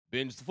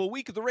Binge the full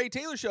week of The Ray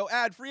Taylor Show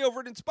ad-free over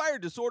at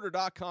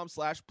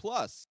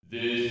inspireddisorder.com/plus.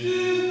 This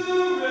is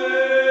The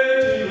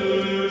Ray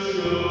Taylor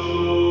Show.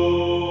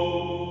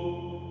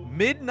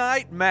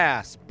 Midnight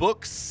Mass,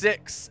 Book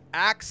 6,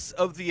 Acts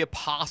of the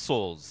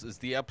Apostles, is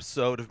the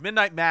episode of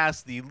Midnight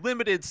Mass, the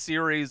limited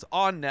series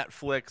on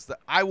Netflix that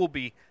I will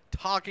be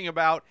talking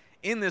about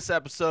in this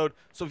episode.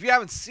 So if you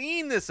haven't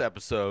seen this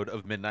episode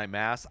of Midnight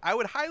Mass, I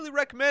would highly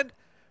recommend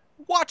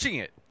watching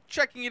it,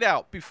 checking it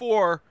out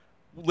before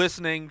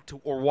listening to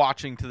or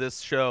watching to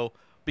this show,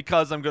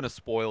 because I'm going to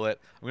spoil it.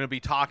 I'm going to be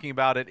talking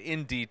about it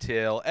in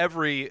detail.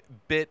 Every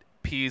bit,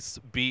 piece,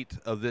 beat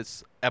of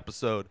this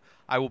episode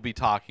I will be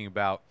talking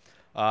about.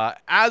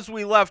 As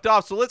we left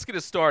off, so let's get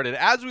it started.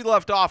 As we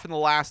left off in the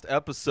last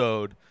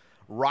episode,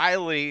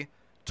 Riley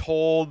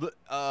told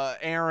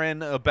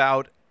Aaron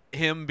about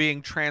him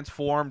being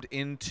transformed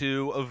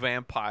into a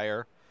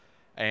vampire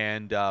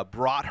and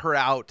brought her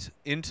out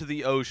into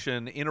the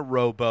ocean in a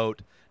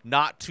rowboat,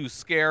 not to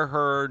scare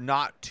her,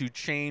 not to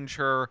change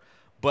her,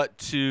 but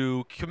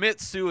to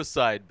commit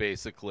suicide,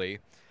 basically,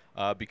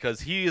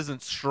 because he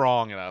isn't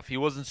strong enough. He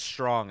wasn't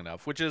strong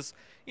enough, which is,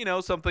 you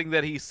know, something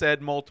that he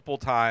said multiple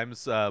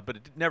times, but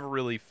it never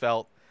really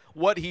felt,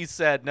 what he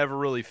said never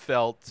really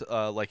felt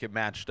like it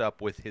matched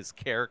up with his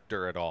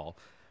character at all.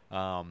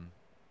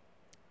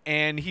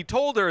 And he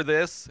told her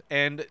this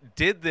and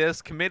did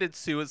this, committed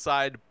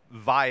suicide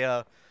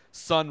via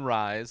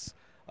sunrise,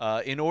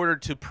 in order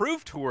to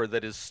prove to her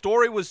that his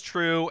story was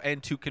true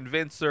and to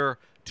convince her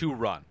to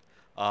run.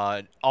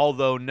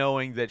 Although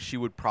knowing that she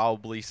would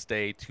probably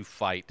stay to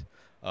fight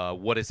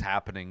what is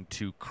happening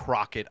to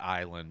Crockett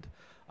Island.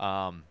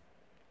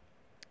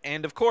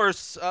 And of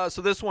course,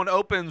 so this one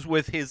opens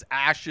with his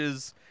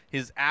ashes,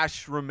 his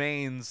ash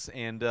remains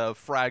and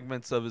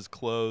fragments of his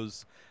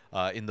clothes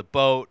in the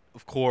boat.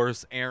 Of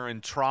course, Aaron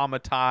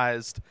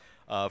traumatized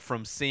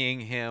from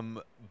seeing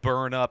him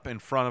burn up in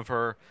front of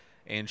her,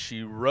 and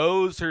she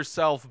rows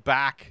herself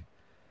back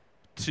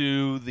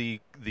to the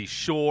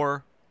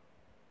shore,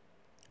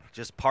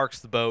 just parks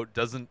the boat,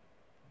 doesn't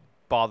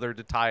bother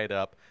to tie it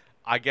up.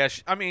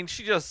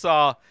 She just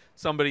saw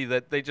somebody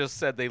that they just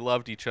said they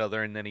loved each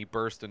other, and then he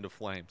burst into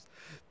flames.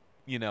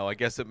 You know, I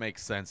guess it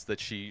makes sense that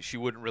she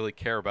wouldn't really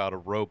care about a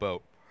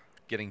rowboat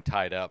getting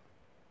tied up.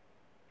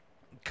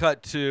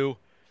 Cut to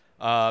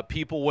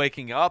people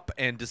waking up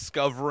and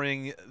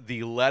discovering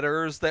the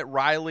letters that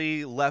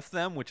Riley left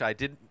them, which I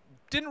didn't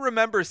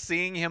remember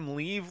seeing him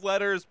leave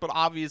letters, but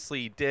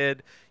obviously he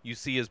did. You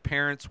see his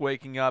parents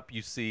waking up.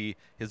 You see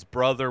his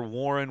brother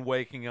Warren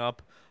waking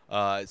up,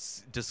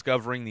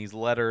 discovering these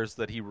letters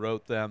that he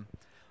wrote them.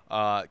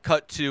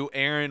 Cut to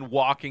Aaron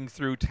walking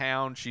through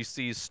town. She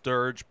sees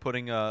Sturge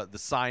putting the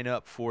sign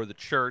up for the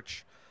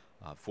church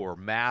for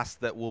mass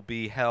that will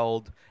be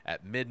held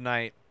at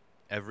midnight.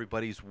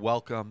 Everybody's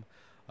welcome.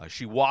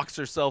 She walks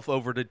herself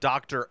over to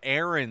Dr.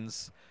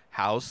 Aaron's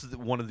house,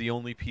 one of the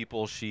only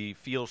people she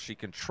feels she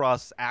can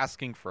trust,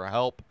 asking for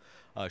help.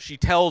 She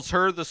tells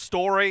her the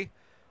story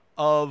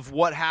of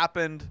what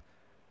happened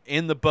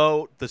in the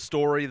boat, the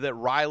story that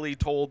Riley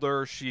told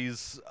her.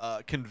 She's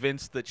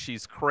convinced that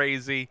she's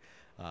crazy,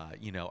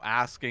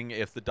 asking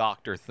if the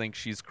doctor thinks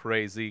she's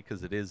crazy,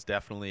 because it is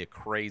definitely a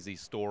crazy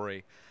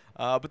story.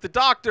 But the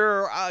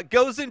doctor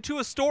goes into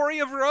a story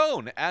of her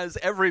own, as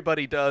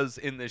everybody does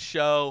in this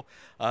show.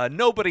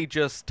 Nobody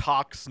just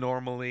talks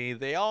normally.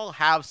 They all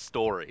have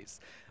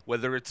stories,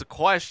 whether it's a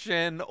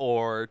question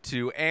or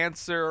to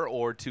answer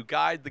or to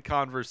guide the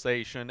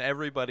conversation.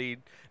 Everybody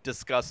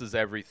discusses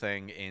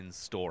everything in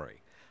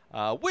story,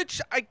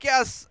 which I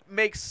guess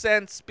makes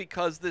sense,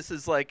 because this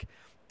is like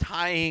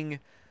tying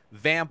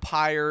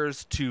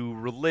vampires to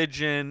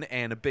religion,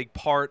 and a big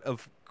part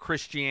of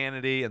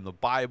Christianity and the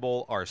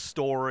Bible are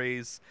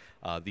stories.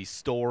 These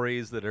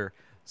stories that are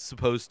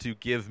supposed to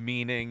give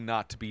meaning,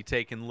 not to be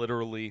taken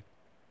literally.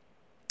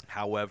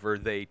 However,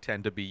 they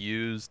tend to be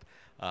used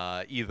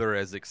either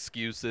as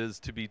excuses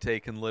to be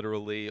taken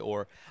literally,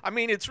 or,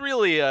 it's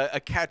really a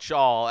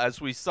catch-all, as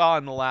we saw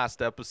in the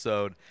last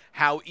episode,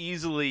 how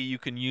easily you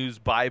can use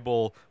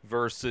Bible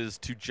verses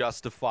to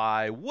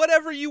justify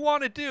whatever you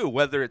want to do,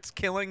 whether it's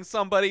killing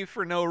somebody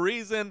for no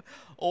reason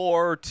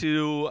or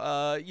to,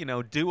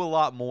 do a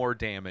lot more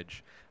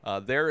damage.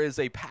 There is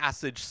a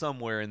passage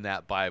somewhere in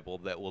that Bible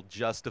that will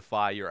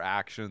justify your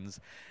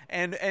actions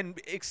and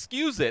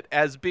excuse it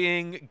as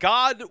being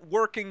God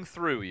working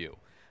through you.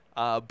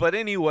 But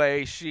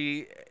anyway,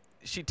 she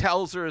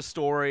tells her a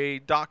story.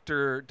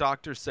 Dr.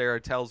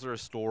 Sarah tells her a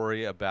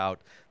story about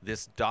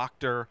this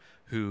doctor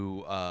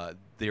who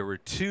there were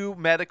two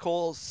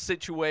medical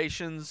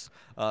situations,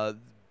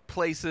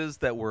 places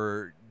that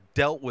were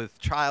dealt with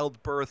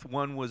childbirth.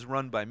 One was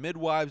run by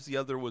midwives, the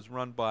other was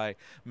run by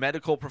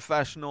medical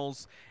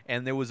professionals,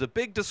 and there was a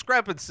big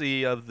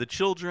discrepancy of the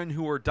children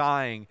who were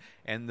dying,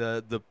 and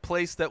the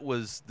place that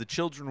was the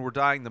children were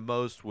dying the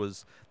most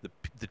was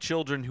the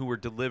children who were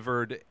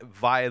delivered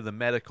via the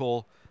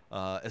medical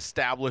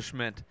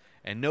establishment,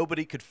 and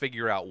nobody could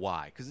figure out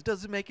why, because it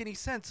doesn't make any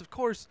sense. Of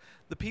course,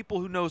 the people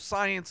who know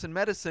science and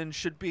medicine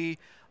should be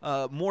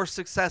more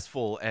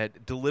successful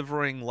at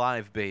delivering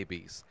live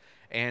babies.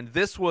 And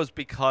this was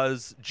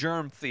because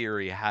germ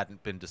theory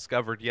hadn't been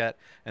discovered yet,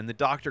 and the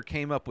doctor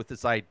came up with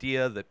this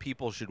idea that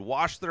people should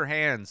wash their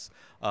hands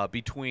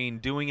between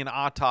doing an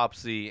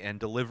autopsy and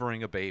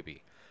delivering a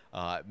baby.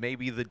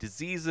 Maybe the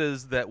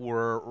diseases that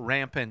were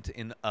rampant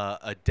in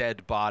a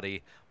dead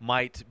body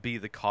might be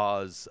the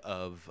cause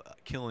of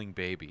killing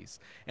babies.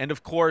 And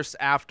of course,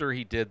 after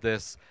he did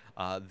this,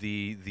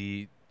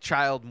 the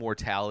child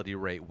mortality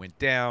rate went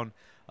down.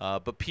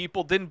 But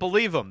people didn't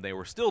believe him. They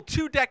were still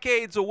 2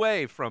 decades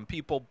away from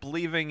people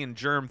believing in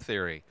germ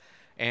theory.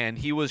 And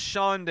he was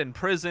shunned and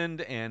imprisoned,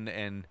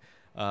 and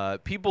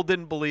people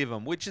didn't believe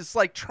him, which is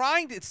like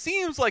it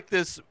seems like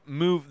this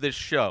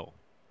show.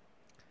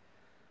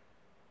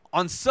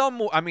 One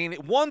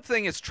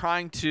thing is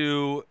trying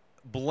to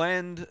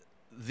blend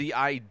the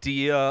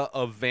idea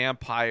of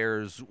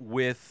vampires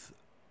with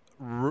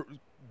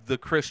the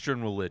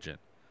Christian religion,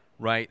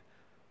 right?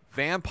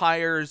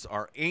 Vampires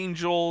are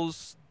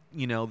angels.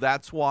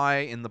 That's why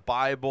in the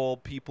Bible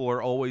people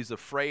are always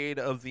afraid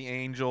of the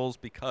angels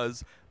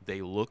because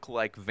they look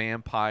like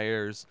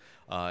vampires.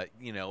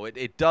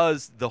 It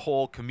does the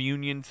whole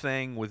communion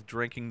thing with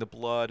drinking the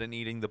blood and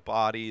eating the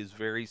body is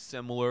very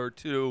similar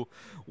to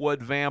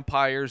what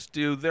vampires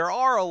do. There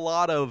are a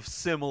lot of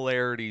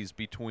similarities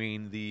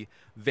between the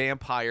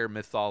vampire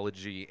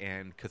mythology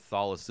and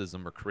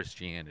Catholicism or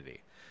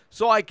Christianity.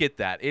 So I get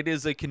that. It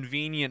is a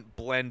convenient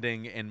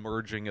blending and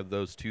merging of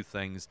those two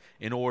things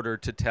in order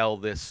to tell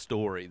this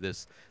story.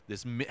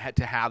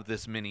 To have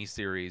this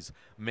miniseries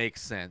make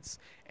sense.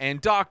 And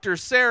Dr.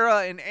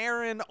 Sarah and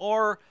Aaron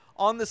are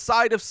on the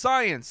side of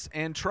science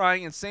and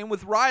same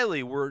with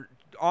Riley. We're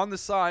on the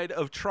side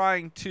of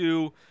trying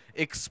to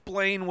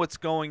explain what's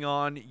going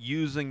on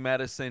using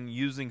medicine,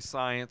 using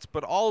science,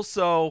 but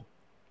also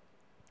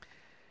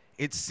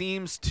it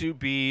seems to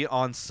be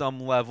on some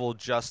level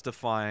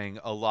justifying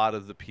a lot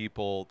of the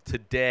people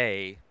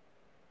today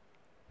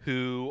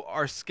who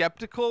are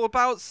skeptical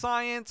about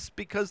science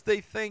because they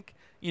think,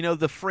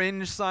 the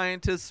fringe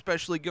scientists,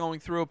 especially going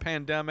through a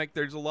pandemic,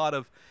 there's a lot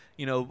of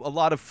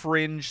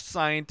fringe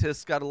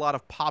scientists got a lot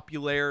of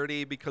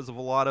popularity because of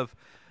a lot of,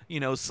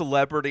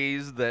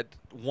 celebrities that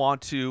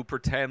want to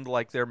pretend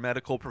like they're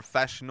medical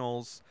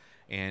professionals.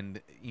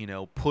 And,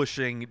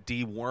 pushing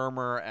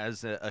dewormer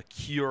as a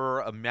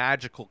cure, a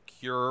magical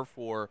cure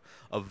for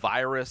a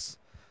virus.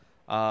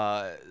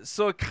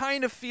 So it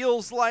kind of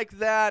feels like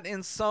that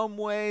in some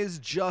ways,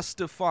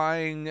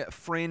 justifying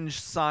fringe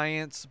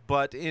science.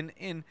 But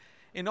in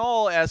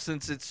all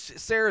essence,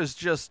 Sarah's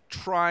just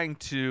trying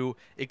to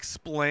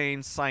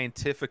explain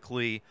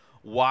scientifically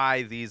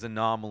why these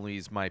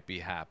anomalies might be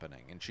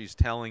happening. And she's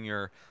telling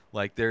her,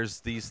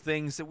 there's these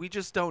things that we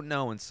just don't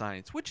know in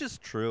science, which is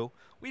true.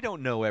 We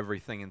don't know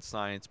everything in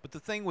science, but the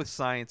thing with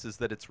science is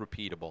that it's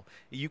repeatable.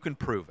 You can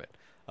prove it.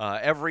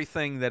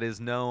 Everything that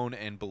is known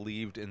and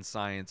believed in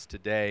science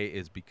today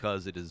is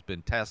because it has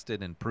been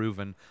tested and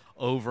proven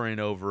over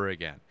and over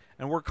again.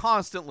 And we're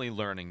constantly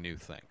learning new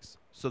things.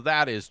 So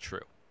that is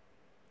true.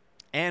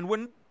 And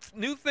when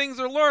new things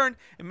are learned,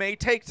 it may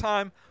take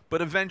time,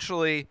 but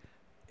eventually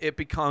it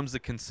becomes a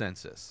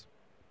consensus.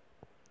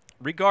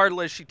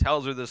 Regardless, she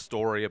tells her this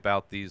story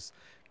about these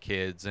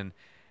kids, and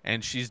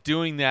she's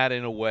doing that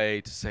in a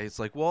way to say, it's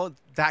like, well,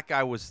 that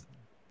guy was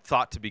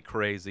thought to be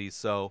crazy,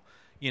 so,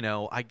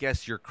 I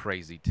guess you're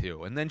crazy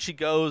too. And then she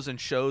goes and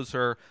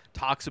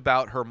talks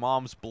about her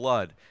mom's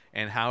blood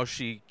and how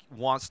she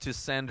wants to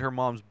send her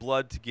mom's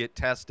blood to get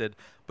tested,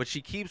 but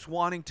she keeps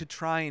wanting to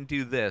try and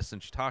do this.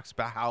 And she talks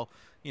about how,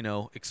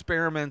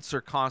 experiments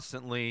are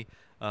constantly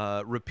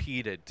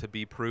repeated to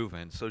be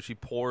proven. So she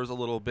pours a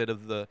little bit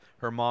of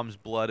her mom's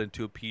blood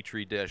into a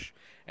petri dish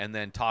and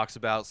then talks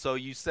about, so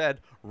you said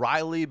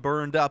Riley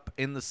burned up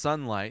in the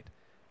sunlight,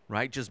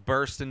 right? Just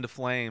burst into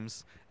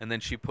flames. And then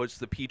she puts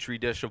the petri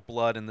dish of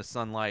blood in the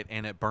sunlight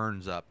and it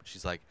burns up.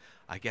 She's like,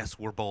 I guess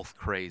we're both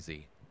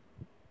crazy.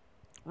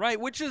 Right?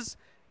 Which is,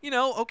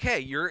 okay,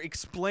 you're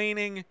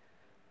explaining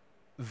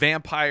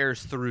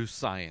vampires through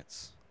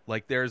science.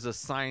 There's a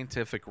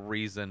scientific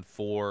reason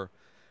for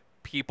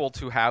people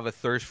to have a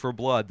thirst for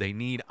blood. They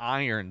need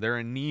iron. They're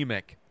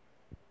anemic.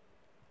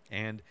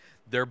 And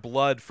their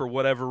blood, for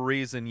whatever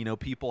reason,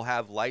 people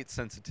have light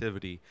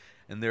sensitivity.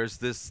 And there's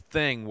this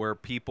thing where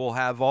people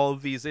have all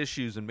of these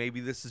issues, and maybe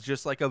this is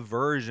just like a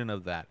version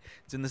of that.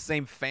 It's in the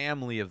same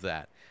family of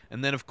that.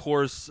 And then, of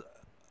course,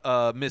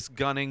 Miss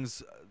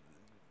Gunning's,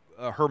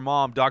 her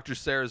mom, Dr.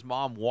 Sarah's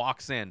mom,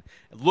 walks in,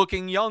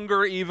 looking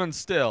younger even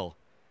still.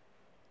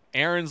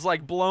 Aaron's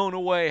blown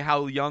away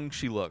how young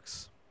she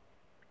looks.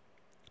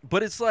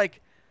 But it's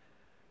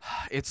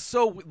it's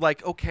so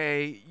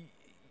okay,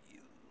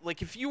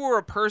 if you were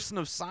a person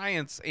of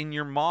science and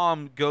your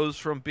mom goes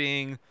from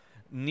being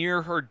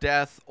near her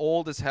death,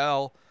 old as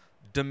hell,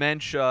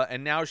 dementia,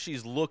 and now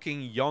she's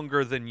looking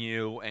younger than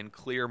you and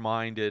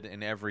clear-minded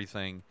and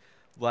everything,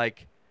 I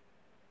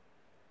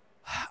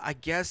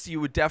guess you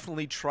would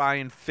definitely try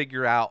and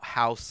figure out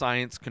how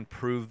science can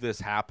prove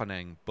this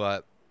happening,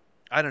 but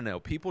I don't know.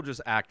 People just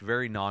act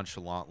very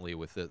nonchalantly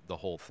with the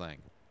whole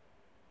thing.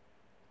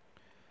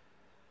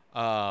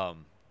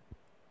 Um,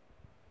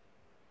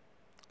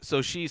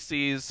 so she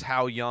sees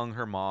how young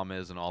her mom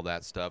is and all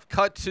that stuff.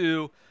 Cut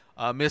to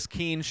Miss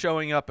Keene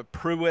showing up at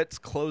Pruitt's,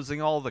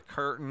 closing all the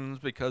curtains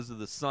because of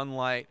the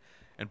sunlight,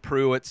 and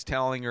Pruitt's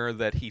telling her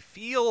that he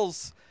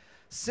feels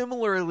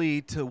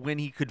similarly to when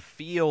he could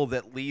feel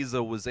that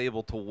Lisa was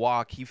able to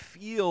walk. He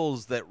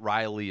feels that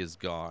Riley is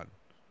gone.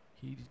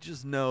 He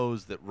just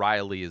knows that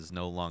Riley is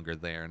no longer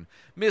there. And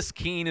Miss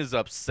Keene is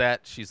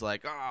upset. She's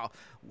like, "Oh,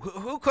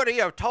 who could he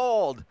have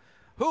told?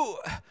 Who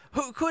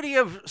could he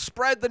have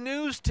spread the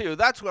news to?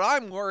 That's what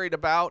I'm worried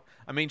about."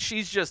 I mean,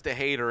 she's just a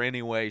hater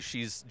anyway.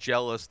 She's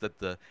jealous that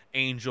the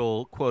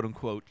angel, quote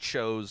unquote,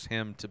 chose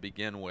him to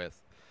begin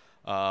with.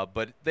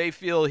 But they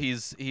feel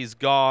he's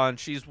gone.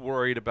 She's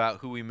worried about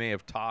who he may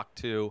have talked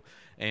to,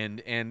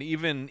 and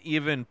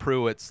even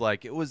Pruitt's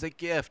like, it was a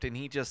gift, and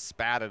he just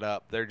spat it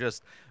up. They're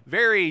just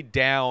very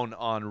down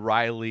on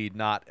Riley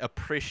not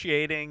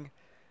appreciating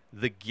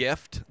the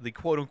gift, the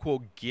quote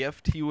unquote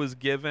gift he was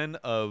given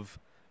of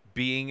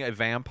being a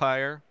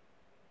vampire,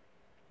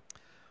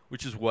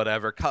 which is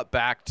whatever. Cut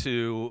back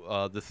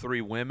to the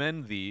three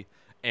women, the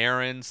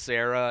Aaron,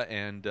 Sarah,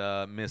 and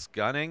Miss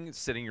Gunning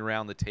sitting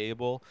around the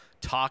table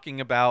talking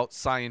about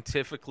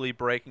scientifically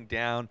breaking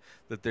down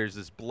that there's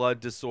this blood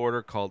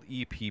disorder called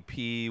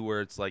EPP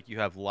where it's like you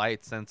have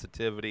light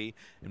sensitivity,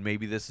 and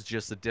maybe this is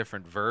just a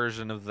different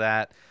version of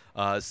that.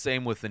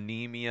 Same with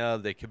anemia.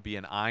 They could be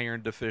an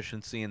iron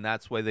deficiency, and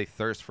that's why they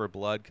thirst for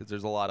blood, because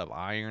there's a lot of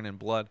iron in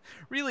blood.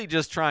 Really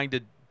just trying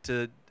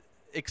to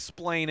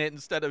explain it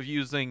instead of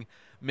using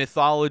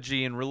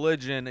mythology and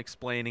religion,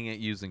 explaining it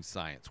using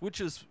science, which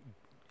is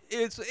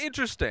it's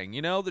interesting,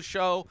 you know, the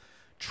show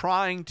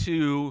trying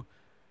to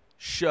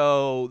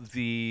show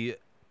the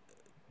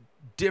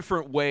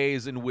different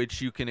ways in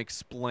which you can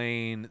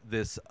explain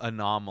this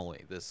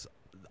anomaly, this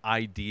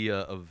idea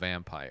of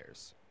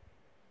vampires,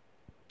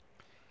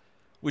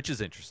 which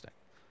is interesting.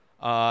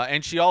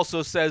 And she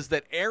also says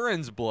that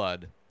Aaron's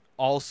blood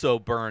also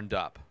burned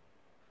up,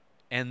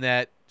 and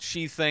that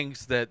she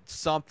thinks that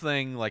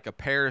something like a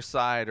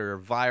parasite or a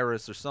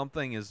virus or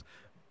something is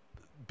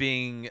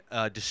being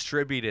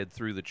distributed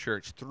through the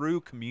church,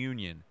 through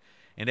communion.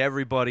 And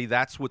everybody,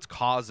 that's what's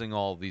causing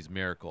all of these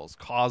miracles,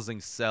 causing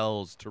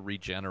cells to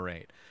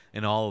regenerate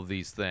and all of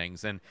these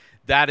things. And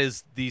that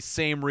is the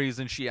same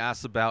reason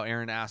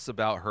Aaron asks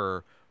about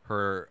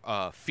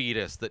her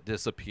fetus that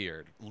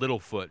disappeared,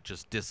 Littlefoot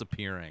just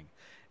disappearing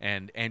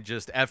and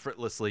just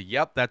effortlessly.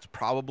 Yep, that's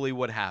probably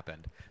what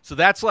happened. So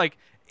that's like,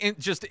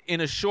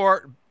 in a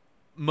short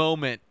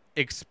moment,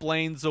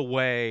 explains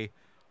away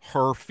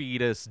her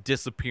fetus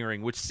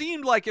disappearing, which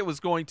seemed like it was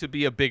going to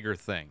be a bigger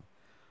thing.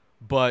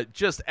 But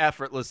just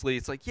effortlessly,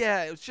 it's like,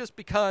 yeah, it was just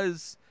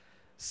because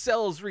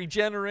cells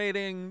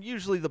regenerating.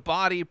 Usually the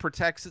body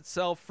protects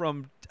itself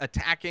from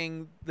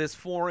attacking this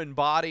foreign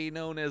body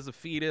known as a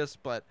fetus,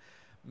 but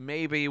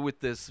maybe with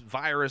this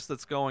virus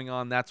that's going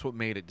on, that's what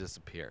made it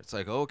disappear. It's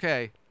like,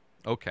 okay.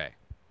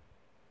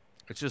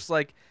 It's just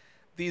like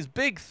these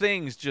big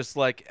things just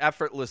like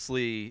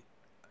effortlessly,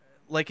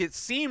 like it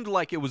seemed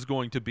like it was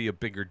going to be a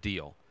bigger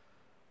deal,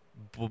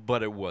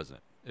 but it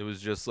wasn't. It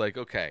was just like,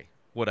 okay,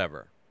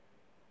 whatever.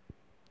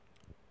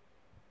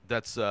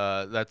 That's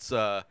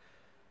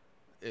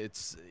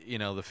it's, you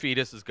know, the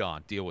fetus is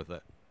gone. Deal with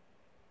it.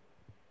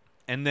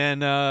 And then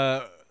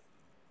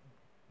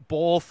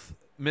both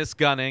Miss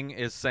Gunning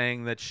is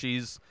saying that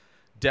she's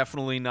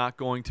definitely not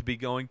going to be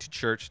going to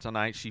church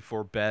tonight. She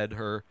forbade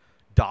her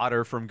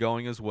daughter from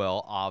going as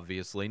well,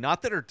 obviously.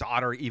 Not that her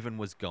daughter even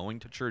was going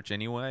to church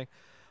anyway,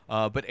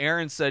 but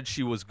Aaron said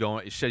she was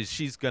going.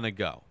 She's going to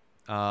go.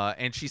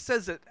 And she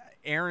says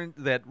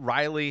that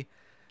Riley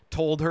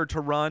told her to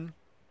run.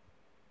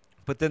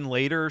 But then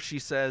later she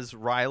says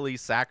Riley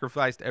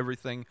sacrificed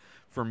everything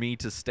for me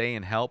to stay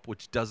and help,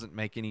 which doesn't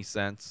make any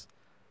sense.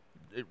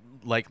 It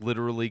like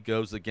literally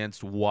goes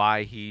against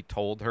why he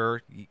told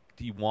her.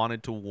 He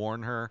wanted to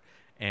warn her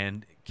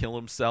and kill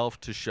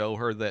himself to show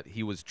her that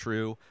he was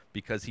true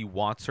because he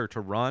wants her to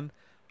run.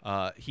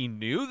 He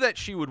knew that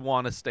she would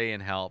want to stay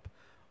and help,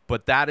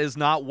 but that is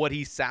not what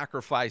he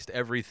sacrificed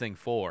everything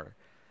for.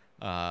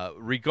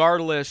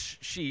 Regardless,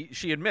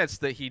 she admits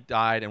that he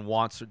died and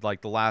wants,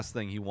 like, the last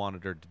thing he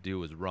wanted her to do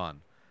was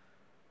run.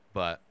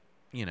 But,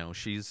 you know,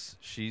 she's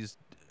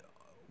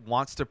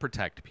wants to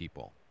protect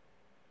people.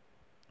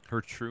 Her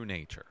true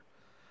nature.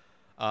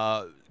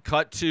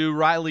 Cut to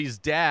Riley's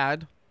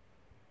dad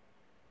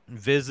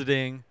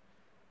visiting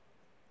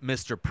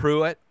Mr.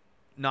 Pruitt.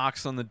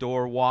 Knocks on the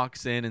door,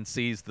 walks in, and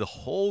sees the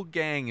whole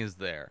gang is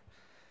there.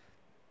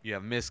 You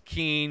have Miss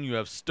Keene, you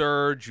have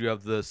Sturge, you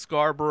have the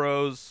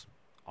Scarboroughs,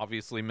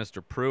 obviously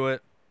Mr.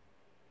 Pruitt.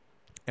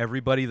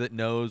 Everybody that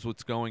knows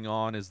what's going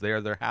on is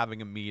there. They're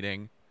having a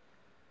meeting.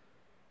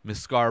 Miss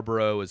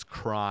Scarborough is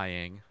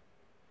crying.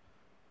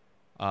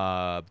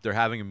 They're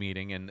having a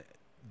meeting, and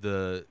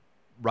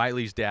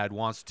Riley's dad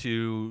wants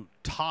to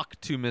talk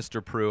to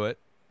Mr. Pruitt.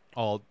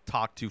 I'll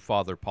talk to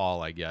Father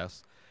Paul, I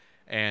guess,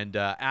 and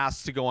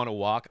asks to go on a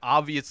walk.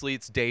 Obviously,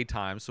 it's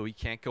daytime, so he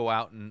can't go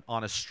out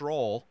on a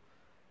stroll.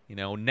 You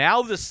know,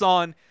 now the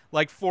sun,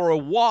 like for a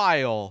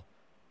while,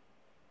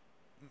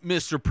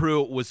 Mr.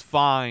 Pruitt was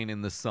fine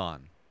in the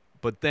sun,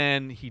 but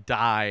then he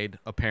died.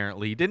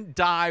 Apparently, he didn't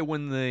die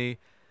when the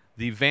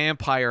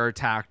vampire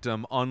attacked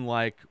him.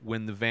 Unlike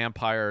when the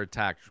vampire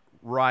attacked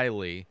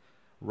Riley,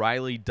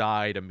 Riley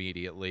died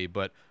immediately.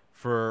 But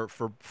for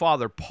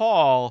Father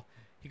Paul,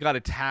 he got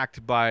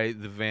attacked by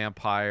the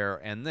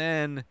vampire and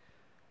then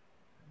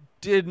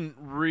didn't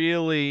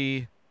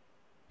really.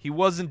 He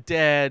wasn't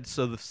dead,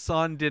 so the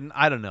sun didn't.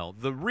 I don't know.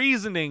 The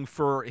reasoning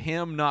for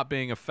him not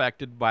being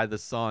affected by the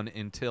sun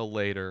until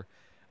later,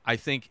 I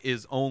think,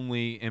 is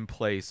only in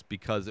place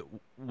because it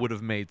would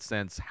have made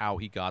sense how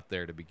he got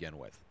there to begin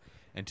with,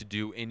 and to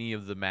do any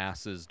of the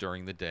masses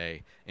during the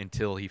day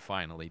until he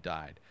finally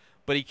died.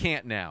 But he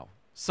can't now.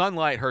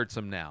 Sunlight hurts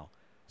him now.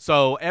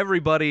 So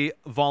everybody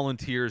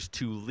volunteers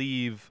to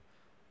leave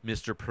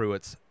Mr.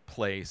 Pruitt's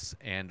place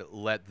and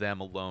let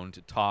them alone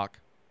to talk.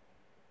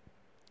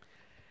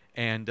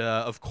 And,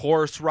 of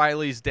course,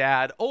 Riley's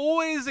dad,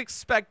 always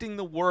expecting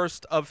the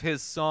worst of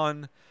his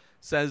son,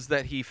 says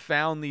that he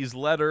found these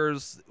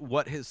letters.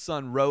 What his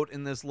son wrote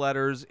in these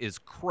letters is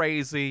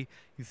crazy.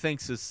 He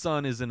thinks his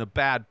son is in a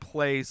bad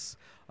place.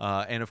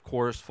 And, of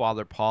course,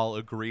 Father Paul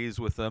agrees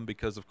with him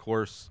because, of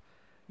course,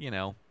 you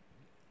know,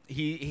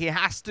 he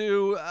has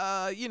to,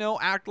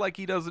 act like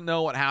he doesn't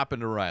know what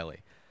happened to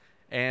Riley.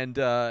 And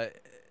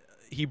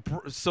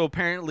so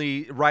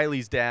apparently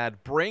Riley's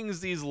dad brings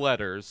these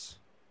letters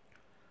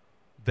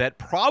that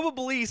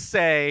probably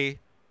say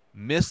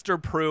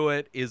Mr.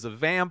 Pruitt is a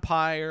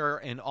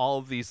vampire and all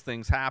of these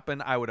things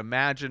happen. I would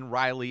imagine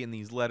Riley in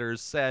these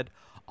letters said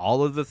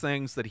all of the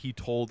things that he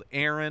told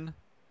Aaron.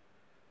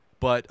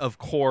 But, of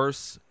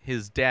course,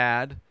 his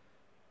dad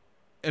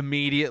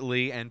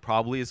immediately, and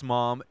probably his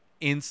mom,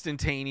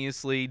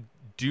 instantaneously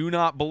do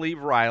not believe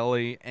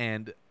Riley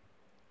and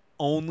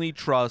only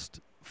trust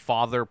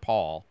Father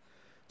Paul.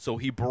 So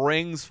he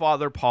brings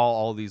Father Paul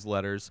all these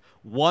letters.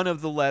 One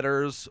of the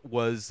letters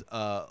was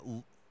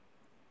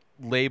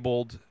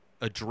labeled,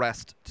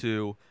 addressed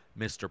to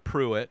Mr.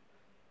 Pruitt.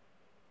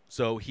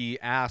 So he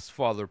asked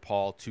Father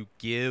Paul to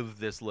give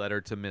this letter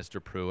to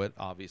Mr. Pruitt.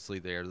 Obviously,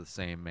 they're the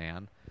same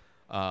man.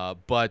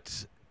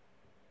 But,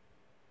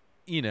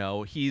 you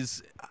know,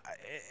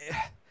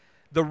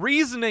 the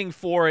reasoning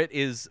for it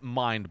is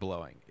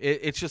mind-blowing.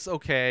 It's just,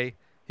 okay,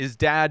 his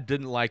dad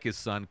didn't like his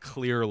son,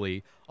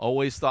 clearly.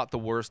 Always thought the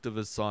worst of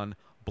his son,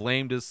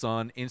 blamed his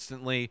son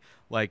instantly.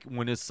 Like,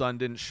 when his son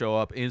didn't show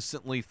up,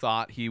 instantly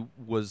thought he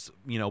was,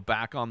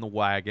 back on the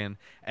wagon.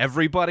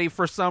 Everybody,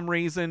 for some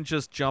reason,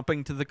 just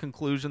jumping to the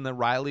conclusion that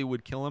Riley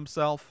would kill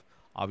himself.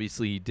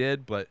 Obviously, he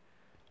did, but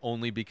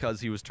only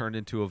because he was turned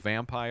into a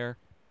vampire.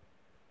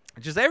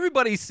 Just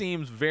everybody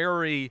seems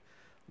very,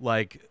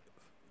 like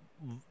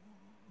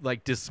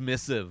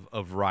dismissive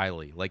of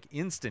Riley, like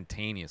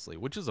instantaneously,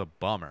 which is a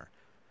bummer.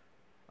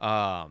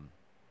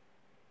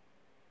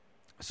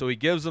 So he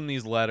gives him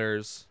these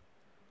letters.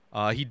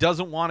 He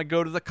doesn't want to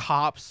go to the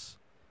cops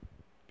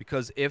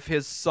because if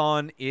his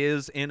son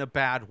is in a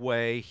bad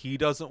way, he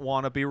doesn't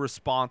want to be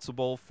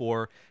responsible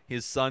for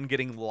his son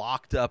getting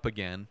locked up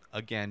again.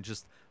 Again,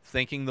 just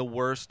thinking the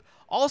worst.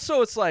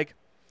 Also, it's like,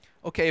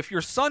 okay, if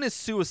your son is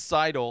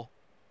suicidal,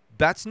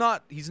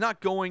 he's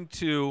not going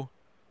to,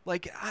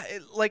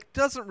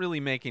 doesn't really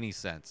make any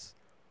sense.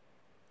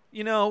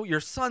 Your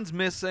son's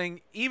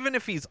missing. Even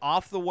if he's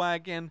off the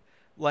wagon,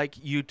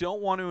 you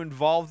don't want to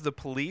involve the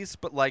police,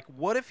 but,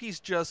 what if he's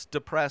just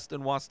depressed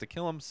and wants to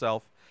kill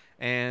himself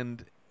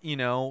and, you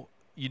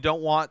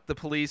don't want the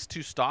police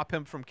to stop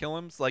him from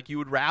killing him? You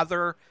would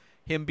rather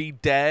him be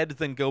dead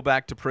than go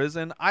back to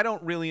prison? I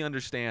don't really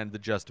understand the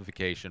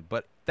justification,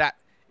 but that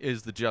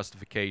is the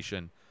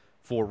justification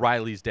for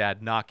Riley's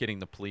dad not getting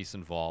the police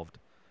involved.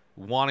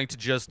 Wanting to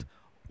just,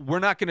 we're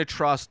not going to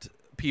trust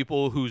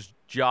people whose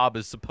job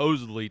is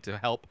supposedly to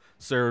help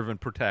serve and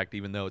protect,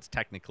 even though it's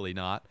technically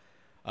not.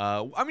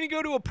 I'm going to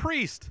go to a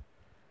priest.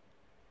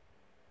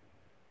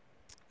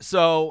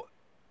 So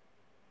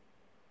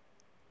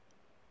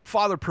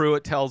Father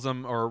Pruitt tells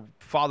him, or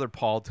Father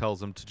Paul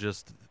tells him, to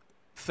just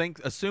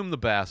assume the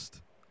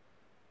best,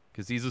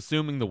 because he's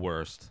assuming the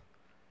worst.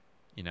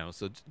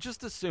 So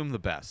just assume the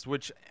best,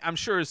 which I'm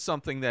sure is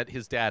something that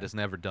his dad has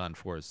never done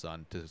for his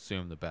son, to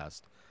assume the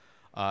best.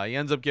 He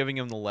ends up giving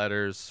him the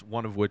letters,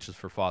 one of which is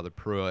for Father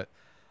Pruitt.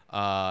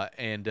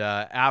 And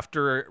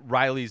after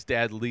Riley's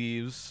dad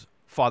leaves,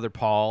 Father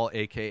Paul,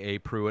 a.k.a.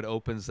 Pruitt,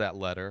 opens that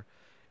letter,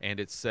 and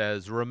it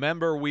says,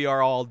 "Remember, we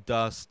are all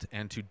dust,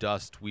 and to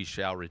dust we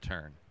shall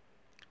return."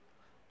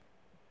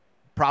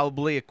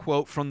 Probably a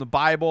quote from the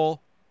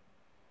Bible.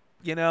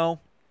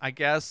 I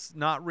guess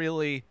not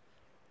really.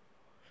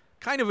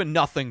 Kind of a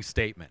nothing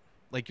statement.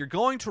 You're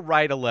going to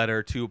write a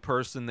letter to a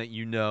person that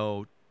you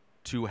know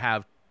to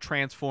have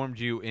transformed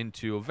you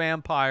into a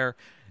vampire.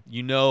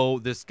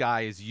 This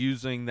guy is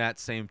using that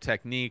same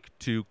technique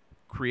to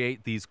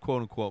create these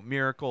quote-unquote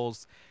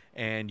miracles,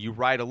 and you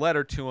write a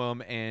letter to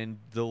him, and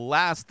the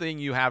last thing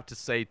you have to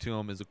say to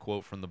him is a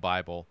quote from the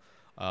Bible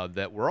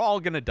that we're all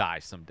going to die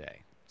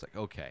someday. It's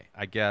okay,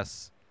 I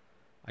guess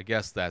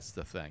that's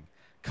the thing.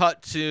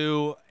 Cut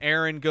to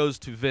Aaron goes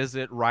to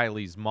visit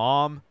Riley's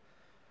mom,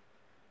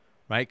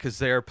 right? Because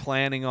they're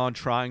planning on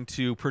trying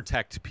to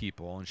protect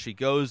people. And she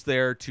goes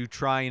there to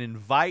try and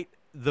invite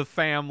the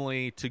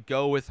family to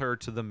go with her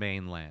to the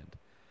mainland.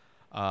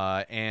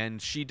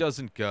 And she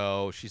doesn't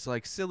go. She's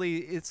like, silly,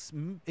 it's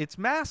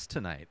Mass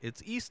tonight.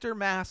 It's Easter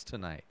Mass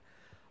tonight.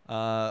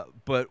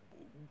 But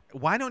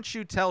why don't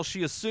you tell?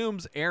 She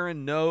assumes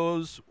Aaron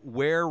knows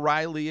where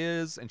Riley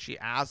is, and she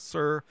asks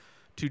her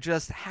to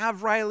just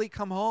have Riley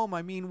come home.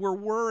 I mean, we're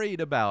worried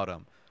about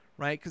him,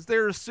 right? Because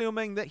they're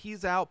assuming that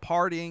he's out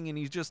partying and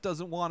he just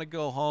doesn't want to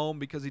go home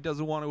because he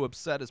doesn't want to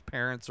upset his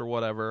parents or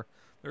whatever.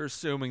 They're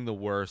assuming the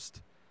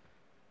worst.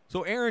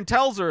 So Aaron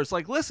tells her, it's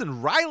like,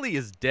 listen, Riley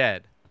is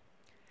dead.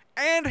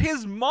 And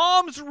his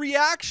mom's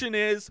reaction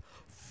is,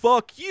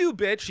 fuck you,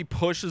 bitch. She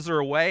pushes her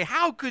away.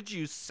 How could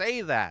you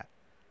say that?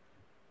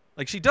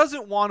 Like, she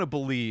doesn't want to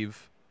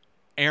believe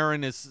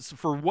Aaron is,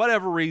 for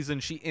whatever reason,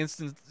 she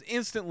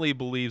instantly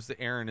believes that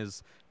Aaron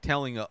is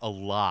telling a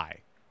lie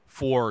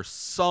for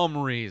some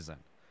reason.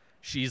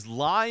 She's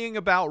lying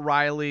about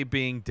Riley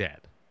being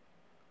dead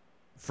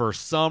for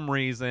some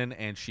reason,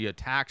 and she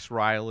attacks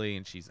Riley,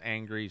 and she's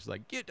angry. She's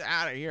like, get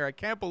out of here. I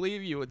can't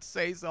believe you would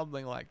say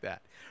something like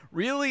that.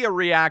 Really a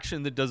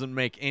reaction that doesn't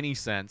make any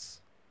sense.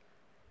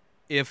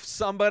 If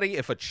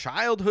a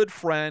childhood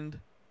friend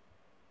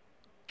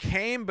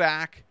came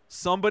back,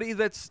 somebody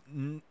that's,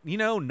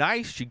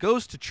 nice, she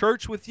goes to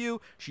church with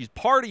you, she's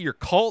part of your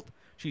cult,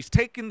 she's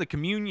taking the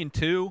communion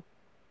too,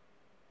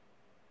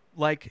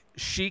 like,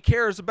 she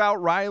cares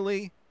about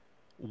Riley,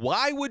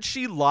 why would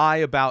she lie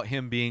about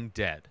him being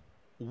dead?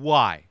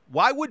 Why?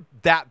 Why would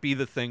that be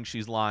the thing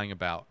she's lying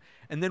about?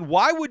 And then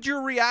why would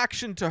your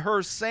reaction to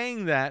her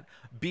saying that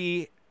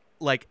be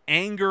like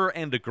anger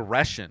and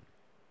aggression?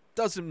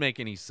 Doesn't make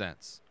any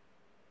sense.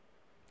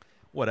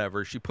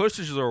 Whatever. She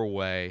pushes her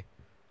away.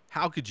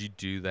 How could you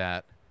do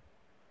that?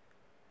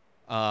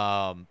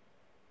 And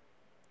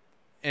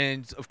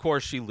of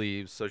course she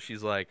leaves. So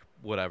she's like,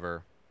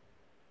 whatever.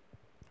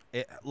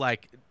 It,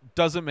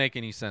 doesn't make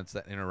any sense,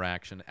 that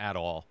interaction at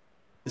all.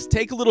 Let's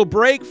take a little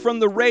break from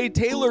the Ray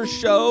Taylor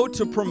Show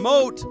to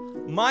promote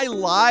my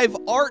live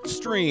art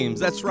streams.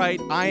 That's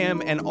right, I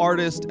am an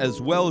artist as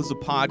well as a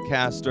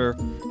podcaster,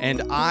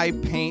 and I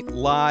paint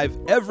live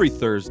every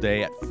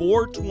Thursday at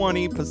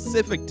 4:20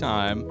 Pacific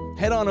time.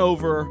 Head on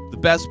over, the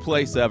best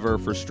place ever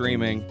for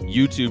streaming,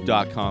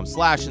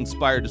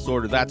 youtube.com/inspired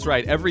disorder. That's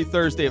right, every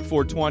Thursday at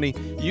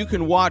 4:20, you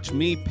can watch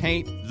me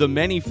paint the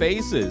many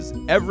faces.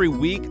 Every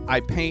week, I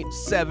paint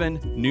 7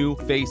 new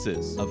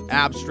faces of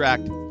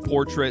abstract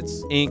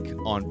portraits, ink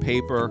on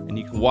paper, and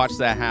you can watch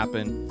that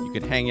happen. You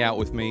can hang out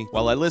with me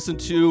while I listen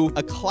to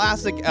a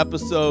classic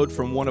episode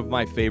from one of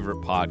my favorite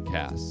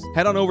podcasts.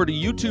 Head on over to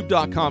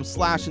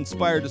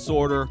youtube.com/inspired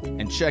disorder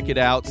and check it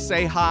out.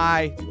 Say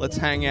hi, let's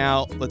hang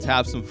out, let's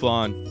have some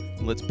fun,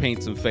 and let's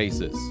paint some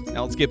faces.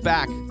 Now let's get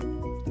back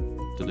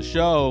to the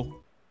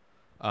show.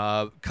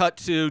 Cut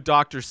to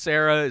Dr.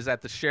 Sarah is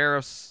at the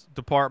sheriff's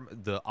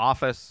department, the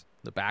office,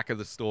 the back of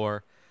the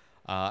store,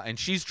 and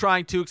she's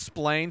trying to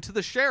explain to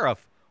the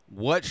sheriff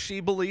what she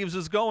believes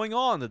is going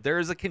on, that there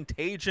is a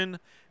contagion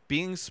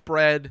being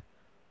spread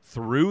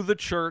through the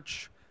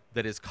church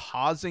that is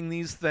causing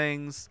these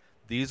things.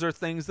 These are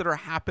things that are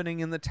happening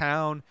in the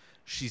town.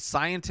 She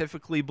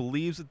scientifically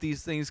believes that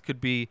these things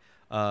could be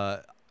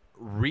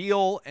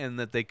real and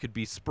that they could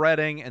be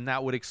spreading, and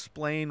that would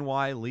explain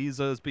why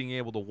Lisa is being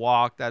able to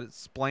walk. That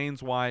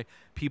explains why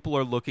people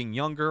are looking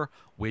younger,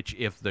 which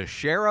if the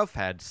sheriff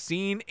had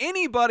seen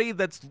anybody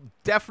that's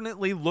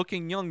definitely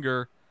looking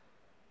younger,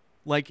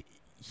 like,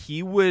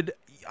 he would,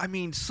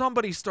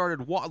 somebody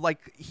started,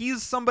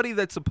 he's somebody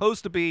that's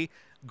supposed to be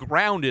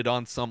grounded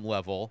on some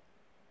level,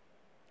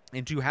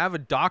 and to have a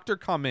doctor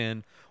come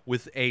in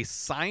with a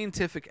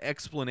scientific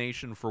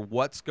explanation for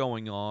what's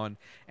going on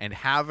and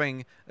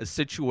having a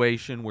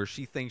situation where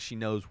she thinks she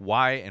knows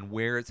why and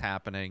where it's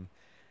happening,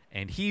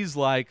 and he's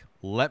like,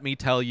 let me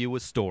tell you a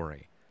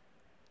story.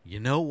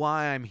 You know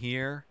why I'm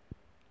here?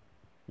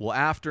 Well,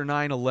 after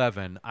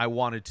 9/11, I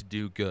wanted to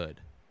do good.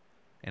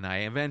 And I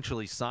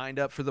eventually signed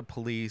up for the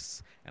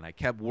police, and I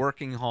kept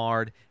working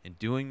hard and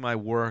doing my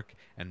work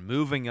and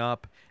moving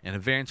up, and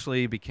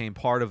eventually became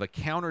part of a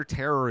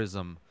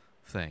counterterrorism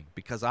thing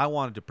because I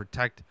wanted to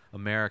protect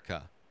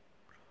America.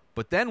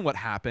 But then what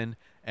happened?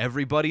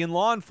 Everybody in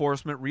law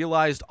enforcement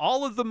realized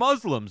all of the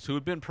Muslims who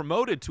had been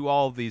promoted to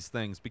all of these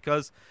things,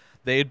 because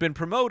they had been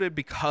promoted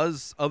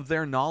because of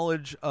their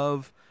knowledge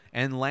of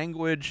and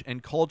language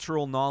and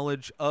cultural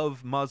knowledge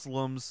of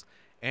Muslims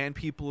and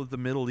people of the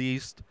Middle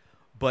East.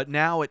 But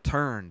now it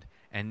turned,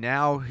 and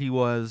now he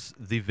was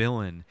the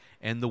villain.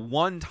 And the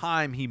one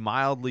time he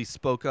mildly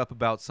spoke up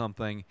about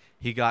something,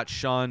 he got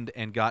shunned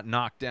and got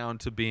knocked down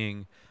to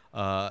being,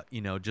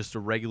 just a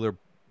regular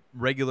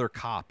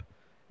cop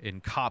in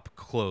cop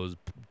clothes,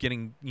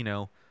 getting,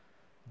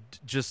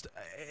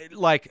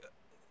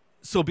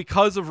 so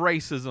because of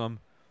racism,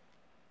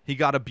 he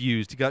got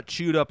abused. He got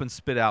chewed up and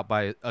spit out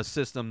by a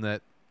system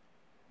that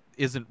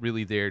isn't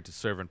really there to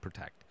serve and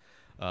protect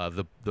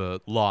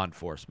the law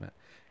enforcement.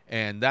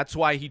 And that's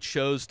why he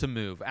chose to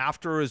move.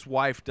 After his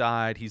wife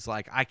died, he's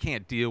like, I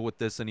can't deal with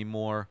this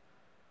anymore.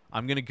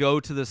 I'm going to go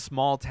to this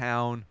small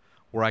town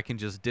where I can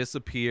just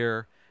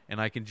disappear and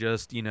I can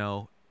just,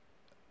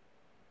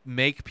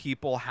 make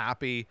people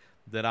happy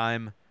that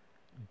I'm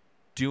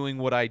doing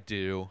what I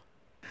do.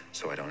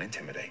 So I don't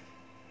intimidate.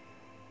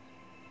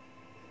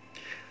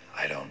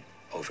 I don't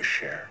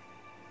overshare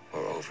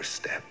or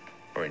overstep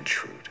or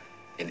intrude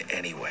in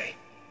any way.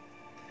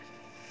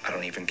 I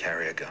don't even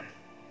carry a gun.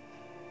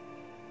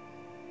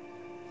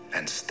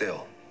 And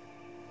still,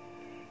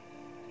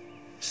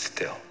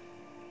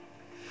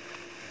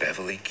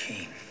 Beverly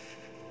Keane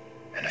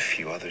and a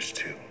few others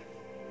too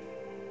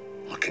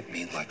look at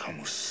me like I'm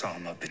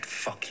Osama bin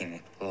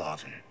fucking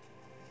Laden.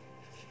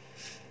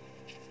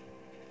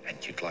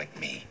 And you'd like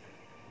me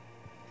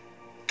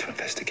to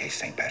investigate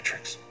St.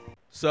 Patrick's?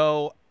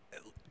 So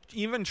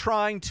even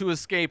trying to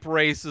escape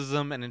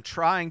racism and in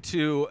trying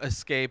to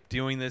escape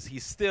doing this,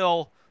 he's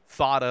still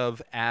thought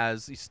of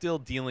as, he's still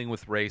dealing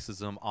with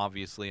racism,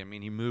 obviously. I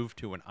mean, he moved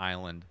to an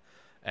island,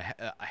 a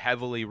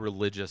heavily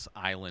religious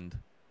island,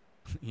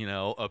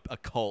 a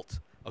cult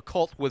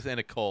within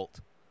a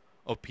cult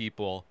of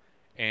people,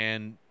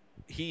 and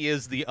he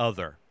is the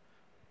other.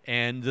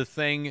 And the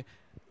thing,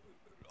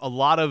 a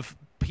lot of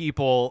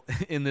people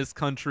in this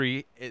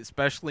country,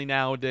 especially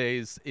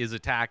nowadays,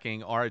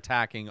 are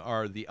attacking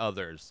are the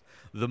others,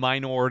 the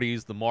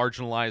minorities, the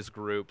marginalized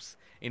groups.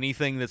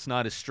 Anything that's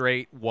not a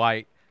straight,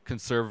 white,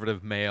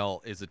 conservative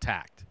male is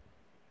attacked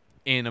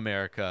in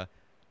America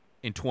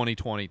in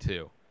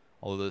 2022.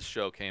 Although this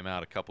show came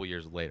out a couple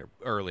years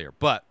earlier.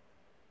 But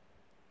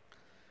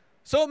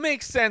so it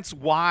makes sense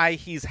why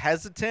he's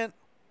hesitant.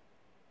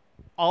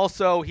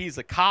 Also, he's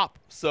a cop,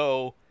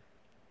 so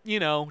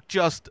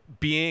just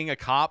being a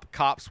cop,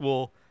 cops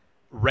will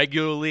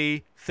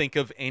regularly think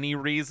of any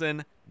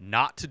reason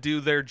not to do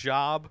their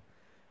job.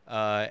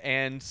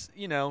 And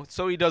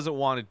so he doesn't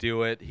want to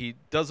do it. He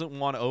doesn't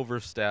want to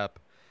overstep.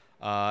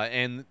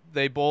 And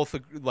they both,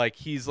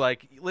 he's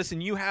like,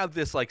 listen, you have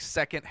this,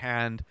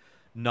 secondhand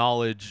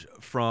knowledge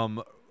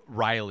from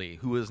Riley,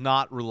 who is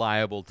not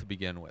reliable to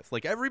begin with.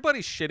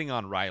 Everybody's shitting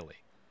on Riley.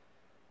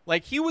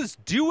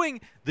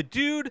 The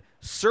dude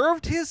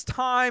served his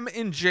time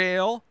in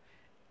jail,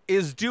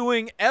 is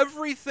doing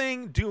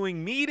everything,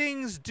 doing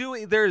meetings,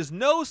 there's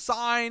no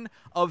sign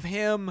of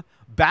him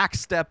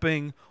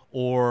backstepping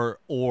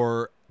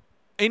or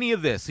any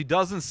of this. He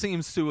doesn't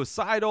seem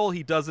suicidal.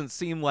 He doesn't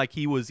seem like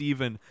he was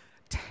even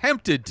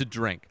tempted to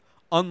drink,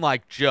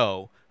 unlike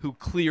Joe, who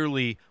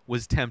clearly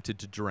was tempted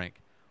to drink.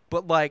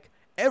 But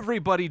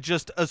everybody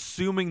just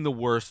assuming the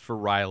worst for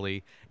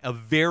Riley, a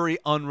very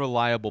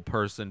unreliable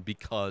person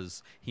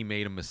because he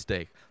made a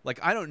mistake.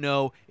 I don't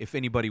know if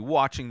anybody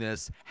watching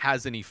this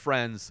has any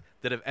friends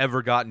that have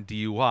ever gotten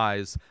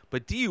DUIs,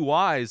 but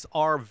DUIs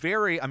are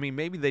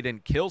maybe they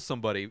didn't kill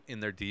somebody in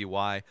their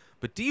DUI,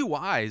 but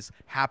DUIs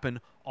happen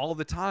all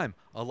the time.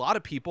 A lot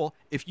of people,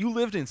 if you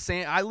lived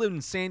I lived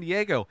in San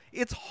Diego,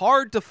 it's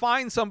hard to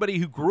find somebody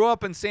who grew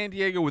up in San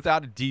Diego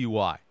without a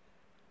DUI.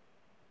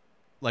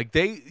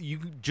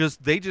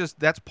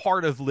 That's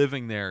part of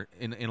living there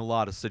in a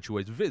lot of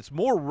situations. It's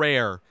more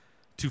rare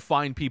to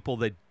find people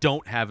that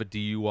don't have a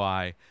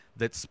DUI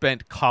that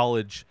spent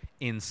college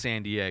in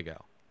San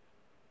Diego.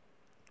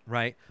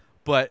 Right?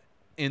 But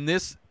in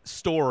this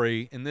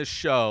story, in this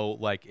show,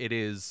 it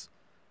is,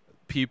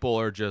 people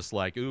are just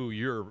like, ooh,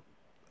 you're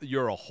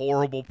a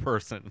horrible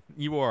person.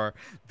 You are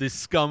the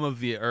scum of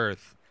the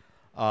earth.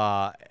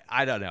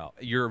 I don't know.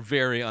 You're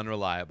very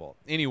unreliable.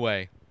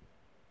 Anyway,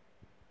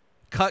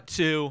 cut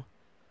to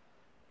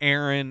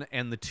Aaron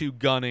and the two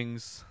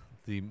Gunnings,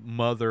 the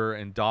mother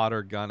and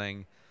daughter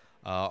Gunning,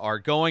 are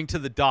going to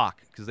the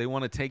dock because they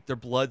want to take their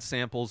blood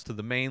samples to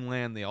the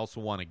mainland. They also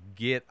want to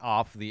get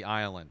off the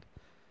island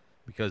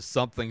because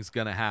something's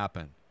going to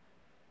happen.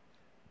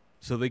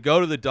 So they go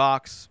to the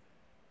docks.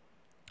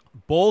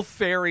 Both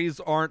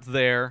ferries aren't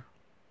there,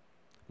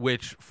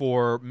 which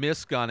for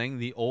Miss Gunning,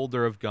 the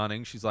older of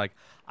Gunning, she's like,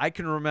 I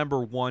can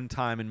remember one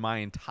time in my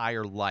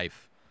entire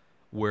life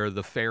where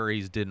the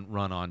ferries didn't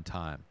run on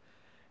time.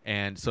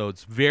 And so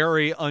it's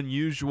very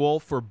unusual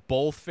for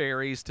both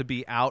ferries to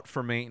be out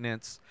for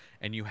maintenance.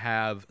 And you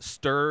have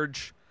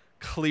Sturge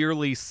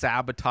clearly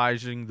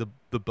sabotaging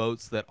the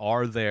boats that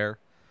are there,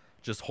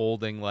 just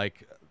holding a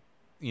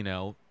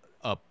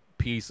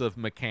piece of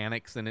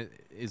mechanics in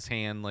his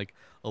hand,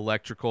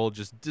 electrical.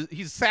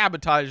 He's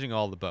sabotaging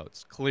all the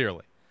boats,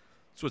 clearly.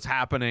 That's what's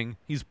happening.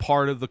 He's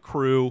part of the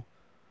crew,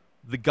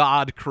 the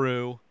God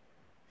crew.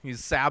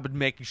 He's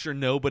making sure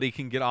nobody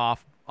can get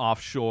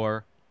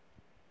offshore,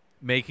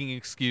 making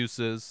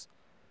excuses.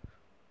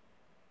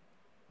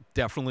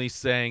 Definitely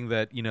saying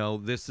that,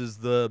 this is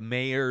the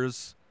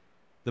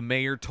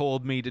mayor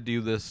told me to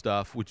do this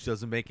stuff, which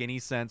doesn't make any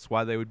sense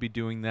why they would be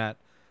doing that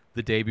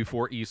the day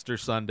before Easter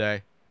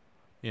Sunday.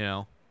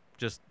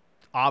 Just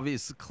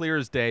obvious, clear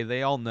as day.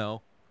 They all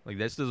know.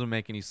 This doesn't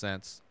make any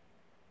sense.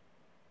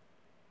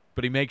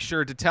 But he makes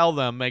sure to tell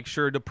them, make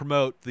sure to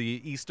promote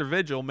the Easter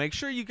Vigil. Make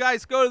sure you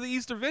guys go to the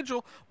Easter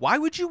Vigil. Why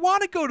would you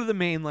want to go to the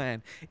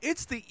mainland?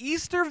 It's the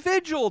Easter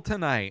Vigil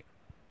tonight.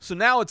 So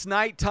now it's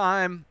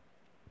nighttime.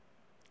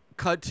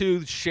 Cut to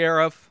the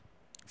sheriff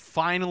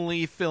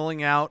finally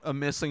filling out a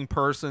missing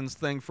persons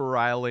thing for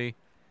Riley.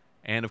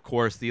 And, of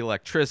course, the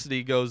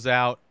electricity goes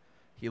out.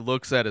 He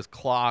looks at his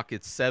clock.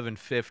 It's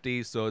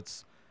 7:50, so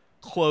it's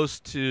close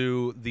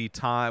to the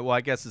time. Well,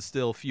 I guess it's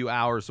still a few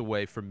hours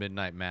away from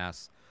midnight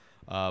mass.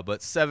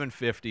 But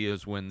 7:50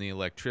 is when the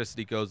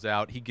electricity goes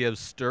out. He gives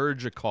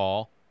Sturge a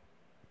call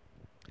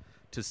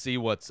to see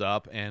what's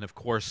up. And, of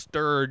course,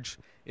 Sturge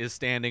is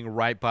standing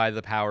right by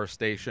the power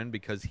station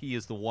because he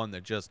is the one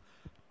that just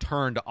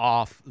turned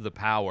off the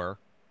power.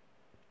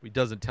 He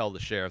doesn't tell the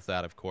sheriff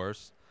that, of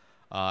course.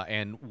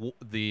 And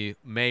the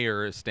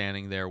mayor is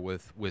standing there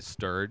with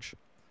Sturge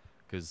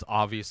because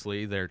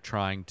obviously they're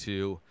trying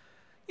to,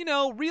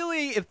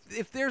 really,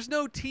 if there's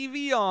no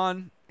TV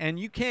on and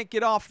you can't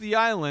get off the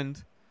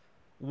island,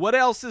 what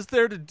else is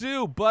there to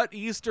do but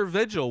Easter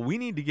Vigil? We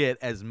need to get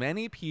as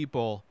many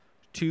people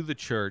to the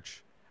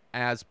church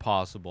as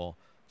possible.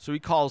 So he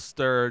calls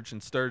Sturge,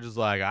 and Sturge is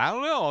like, I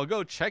don't know, I'll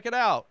go check it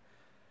out.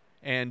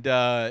 And,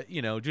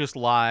 just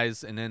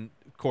lies, and then,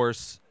 of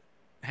course,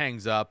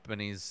 hangs up,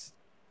 and he's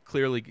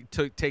clearly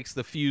takes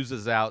the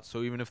fuses out,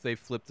 so even if they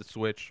flip the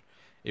switch,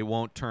 it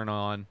won't turn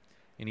on.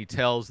 And he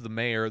tells the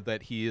mayor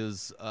that he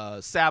is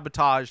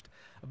sabotaged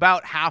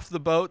about half the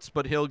boats,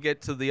 but he'll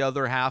get to the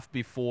other half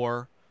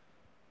before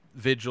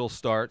Vigil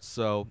starts.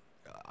 So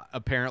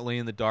apparently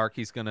in the dark,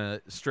 he's going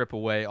to strip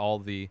away all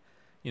the,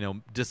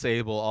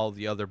 disable all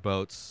the other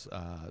boats,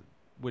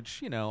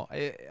 which,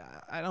 I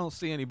don't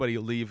see anybody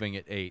leaving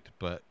at 8,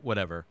 but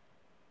whatever.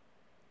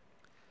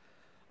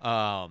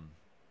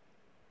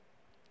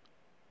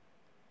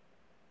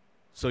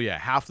 So, yeah,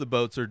 half the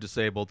boats are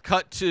disabled.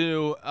 Cut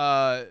to,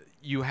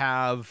 you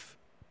have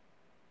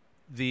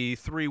the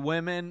 3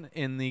 women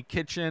in the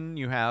kitchen.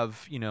 You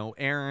have,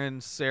 Erin,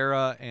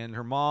 Sarah, and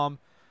her mom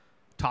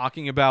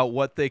talking about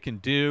what they can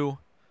do,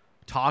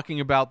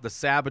 talking about the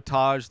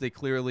sabotage they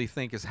clearly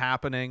think is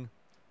happening,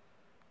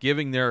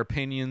 giving their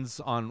opinions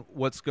on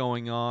what's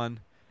going on.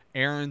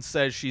 Erin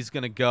says she's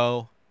going to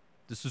go.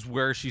 This is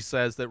where she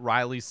says that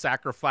Riley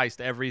sacrificed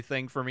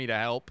everything for me to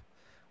help,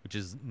 which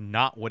is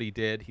not what he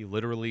did. He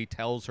literally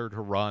tells her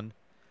to run.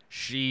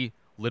 She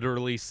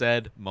literally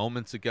said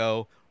moments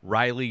ago,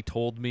 Riley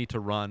told me to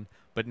run,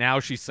 but now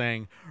she's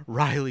saying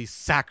Riley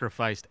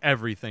sacrificed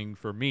everything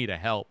for me to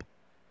help.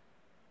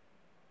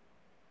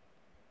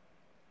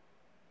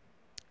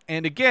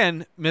 And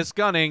again, Miss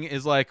Gunning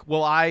is like,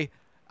 well, I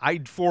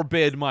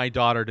forbid my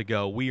daughter to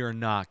go. We are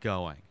not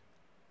going.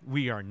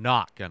 We are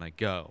not going to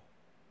go.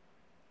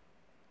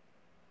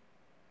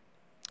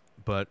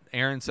 But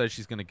Erin says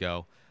she's going to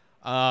go.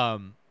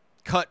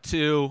 Cut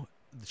to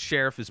the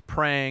sheriff is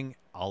praying.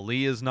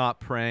 Ali is not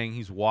praying.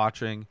 He's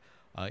watching.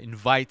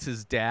 Invites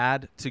his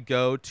dad to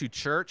go to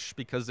church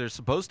because there's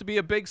supposed to be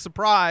a big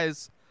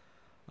surprise.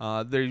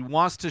 He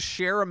wants to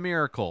share a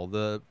miracle.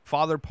 The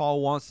Father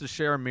Paul wants to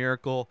share a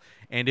miracle,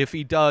 and if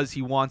he does,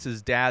 he wants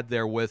his dad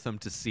there with him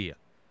to see it.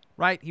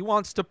 Right? He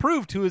wants to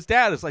prove to his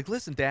dad, it's like,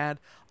 listen, Dad,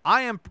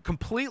 I am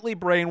completely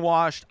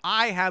brainwashed.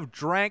 I have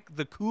drank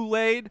the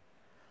Kool-Aid.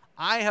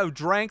 I have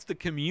drank the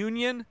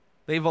communion.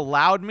 They've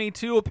allowed me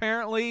to,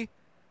 apparently.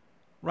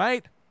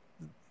 Right?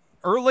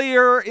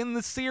 Earlier in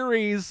the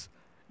series,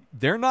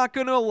 they're not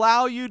going to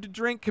allow you to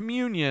drink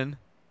communion.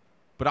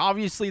 But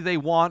obviously they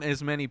want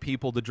as many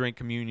people to drink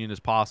communion as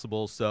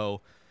possible,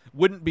 so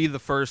wouldn't be the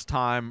first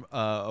time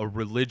a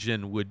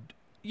religion would,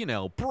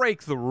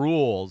 break the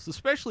rules,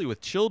 especially with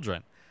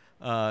children,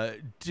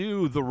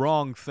 do the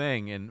wrong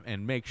thing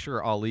and make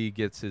sure Ali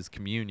gets his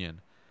communion.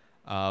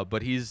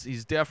 But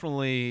he's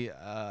definitely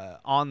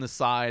on the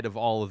side of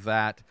all of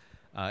that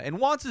and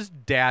wants his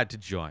dad to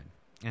join.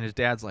 And his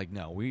dad's like,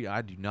 no,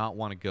 I do not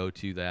want to go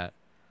to that.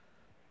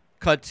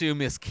 Cut to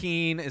Miss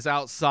Keene is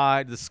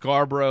outside the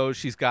Scarborough.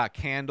 She's got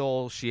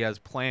candles. She has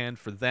planned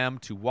for them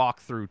to walk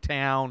through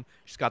town.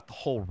 She's got the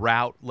whole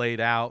route laid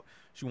out.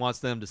 She wants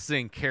them to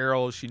sing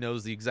carols. She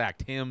knows the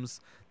exact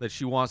hymns that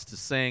she wants to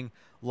sing,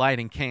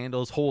 lighting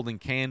candles, holding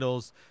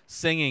candles,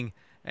 singing,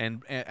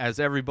 and as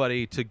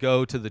everybody to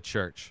go to the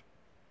church,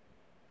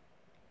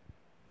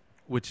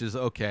 which is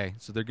okay.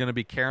 So they're going to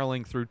be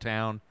caroling through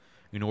town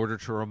in order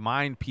to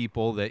remind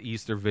people that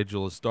Easter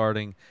Vigil is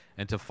starting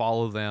and to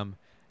follow them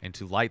and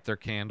to light their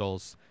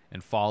candles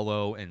and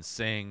follow and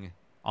sing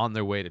on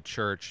their way to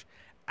church.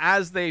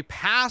 As they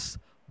pass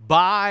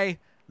by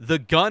the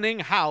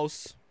Gunning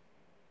house,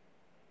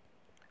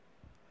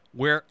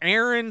 where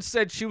Erin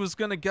said she was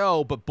going to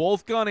go, but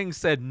both Gunnings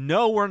said,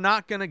 no, we're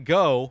not going to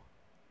go,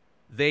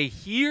 they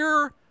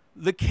hear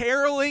the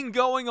caroling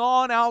going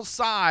on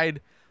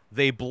outside.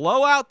 They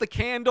blow out the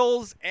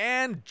candles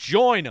and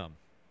join them.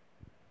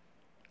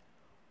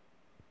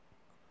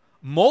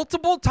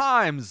 Multiple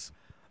times,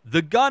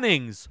 the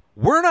Gunnings,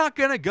 we're not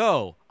going to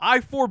go. I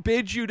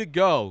forbid you to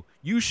go.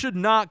 You should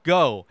not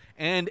go.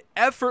 And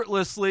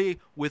effortlessly,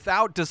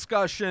 without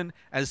discussion,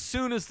 as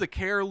soon as the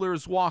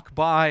carolers walk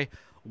by,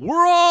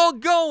 we're all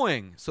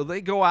going. So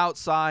they go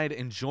outside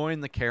and join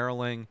the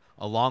caroling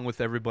along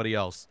with everybody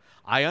else.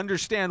 I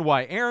understand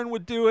why Erin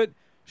would do it.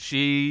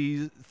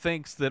 She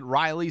thinks that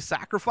Riley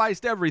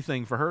sacrificed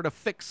everything for her to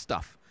fix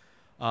stuff.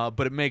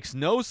 But it makes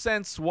no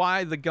sense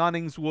why the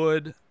Gunnings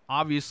would,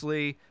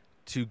 obviously,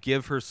 to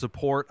give her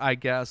support, I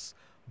guess.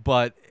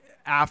 But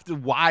after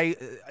why,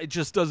 it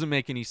just doesn't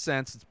make any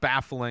sense. It's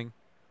baffling.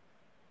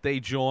 They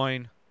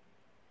join.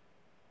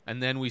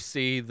 And then we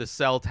see the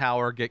cell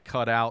tower get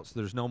cut out, so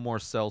there's no more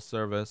cell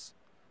service.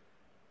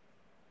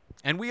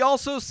 And we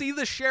also see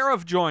the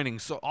sheriff joining.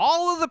 So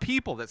all of the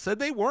people that said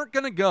they weren't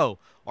going to go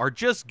are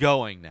just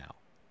going now.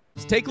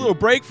 Let's take a little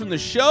break from the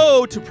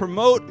show to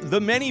promote The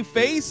Many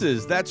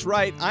Faces. That's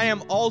right, I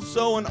am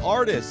also an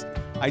artist.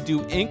 I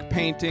do ink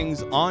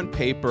paintings on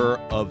paper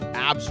of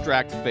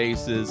abstract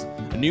faces.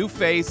 A new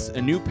face,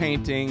 a new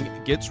painting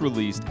gets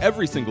released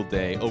every single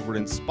day over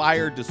at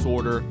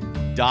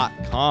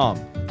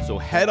inspireddisorder.com. So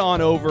head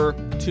on over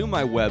to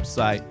my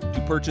website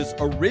to purchase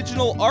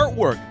original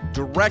artwork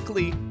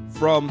directly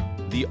from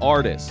the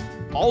artist.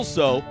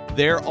 Also,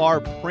 there are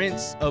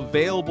prints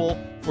available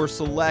for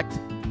select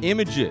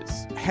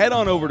images. Head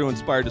on over to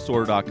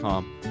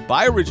inspireddisorder.com,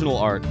 buy original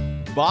art,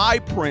 buy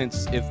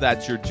prints if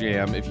that's your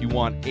jam, if you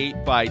want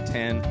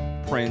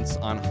 8x10 prints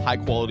on high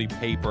quality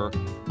paper.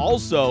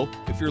 Also,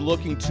 if you're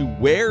looking to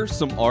wear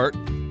some art,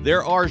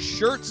 there are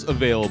shirts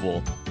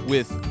available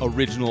with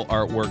original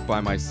artwork by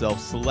myself.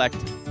 Select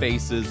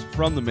faces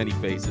from The Many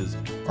Faces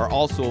are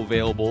also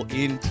available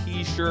in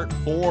t-shirt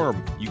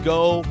form. You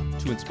go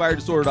to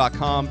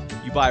inspireddisorder.com,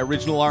 you buy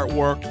original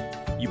artwork,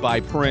 you buy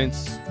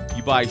prints,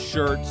 you buy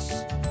shirts.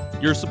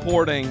 You're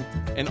supporting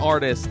an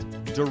artist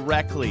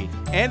directly.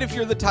 And if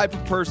you're the type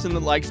of person that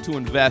likes to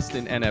invest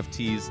in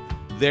NFTs,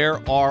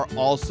 there are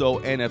also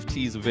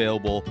NFTs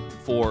available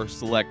for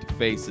select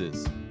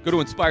faces. Go to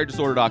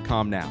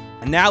inspireddisorder.com now.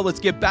 And now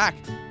let's get back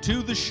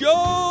to the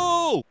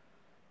show.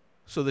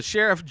 So the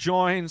sheriff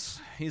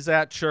joins. He's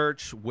at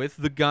church with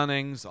the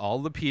Gunnings. All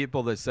the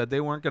people that said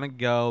they weren't going to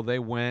go, they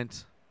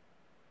went.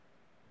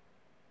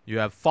 You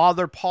have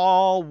Father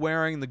Paul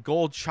wearing the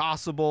gold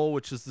chasuble,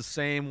 which is the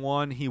same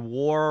one he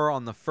wore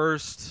on the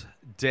first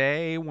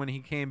day when he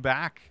came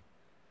back.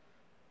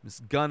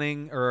 Miss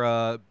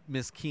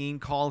Keene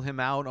called him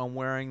out on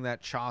wearing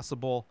that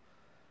chasuble,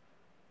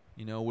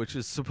 which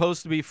is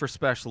supposed to be for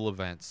special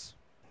events.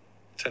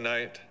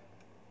 Tonight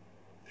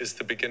is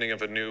the beginning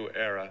of a new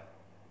era,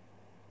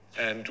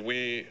 and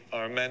we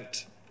are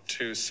meant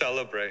to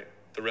celebrate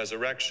the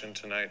resurrection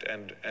tonight,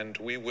 and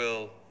we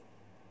will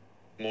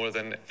more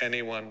than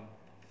anyone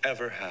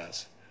ever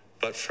has.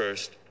 But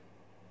first,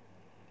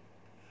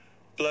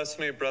 bless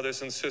me,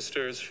 brothers and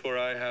sisters, for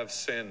I have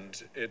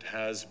sinned. It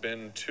has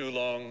been too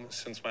long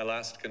since my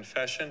last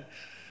confession.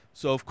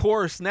 So, of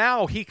course,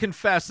 now he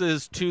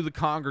confesses to the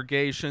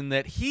congregation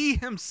that he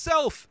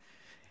himself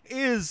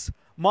is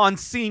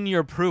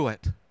Monsignor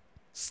Pruitt,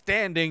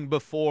 standing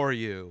before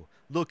you,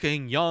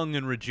 looking young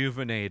and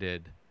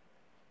rejuvenated.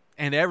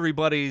 And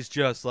everybody's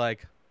just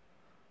like,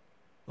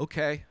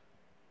 okay.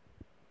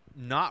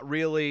 Not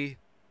really,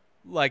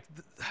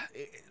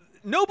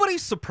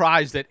 nobody's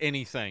surprised at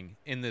anything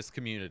in this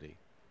community.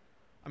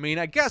 I mean,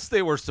 I guess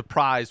they were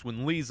surprised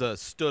when Lisa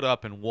stood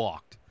up and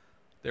walked.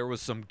 There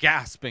was some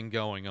gasping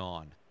going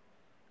on.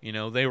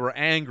 They were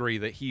angry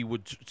that he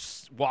would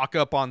just walk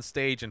up on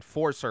stage and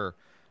force her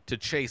to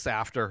chase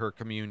after her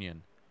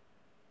communion.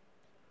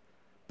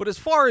 But as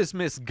far as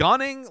Miss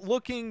Gunning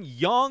looking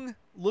young,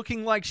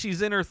 looking like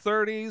she's in her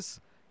 30s,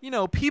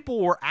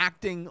 people were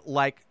acting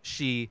like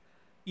she,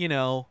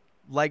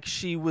 like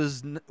she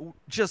was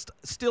just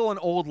still an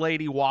old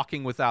lady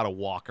walking without a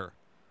walker.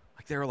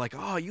 Like they were like,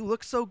 oh, you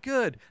look so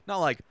good. Not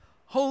like,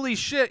 holy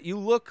shit, you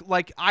look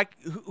like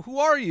who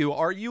are you?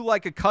 Are you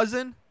like a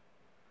cousin?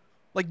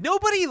 Like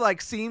nobody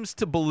seems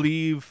to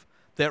believe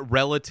that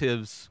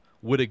relatives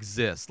would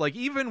exist. Like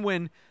even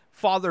when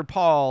Father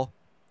Paul,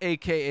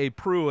 a.k.a.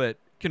 Pruitt,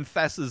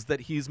 confesses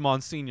that he's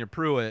Monsignor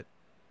Pruitt,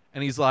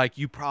 and he's like,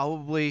 you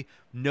probably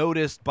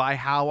noticed by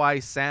how I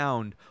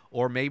sound,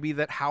 or maybe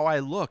that how I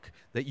look,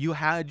 that you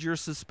had your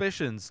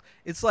suspicions.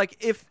 It's like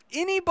if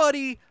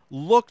anybody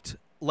looked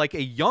like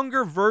a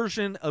younger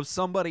version of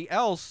somebody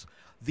else,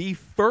 the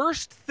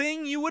first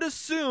thing you would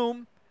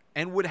assume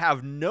and would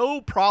have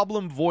no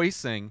problem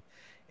voicing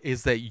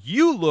is that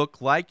you look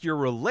like you're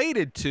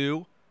related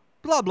to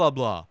blah, blah,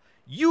 blah.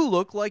 You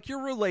look like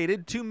you're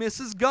related to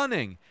Mrs.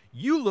 Gunning.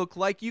 You look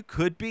like you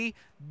could be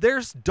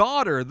their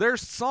daughter, their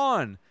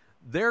son,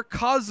 their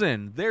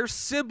cousin, their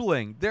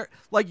sibling.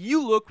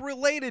 You look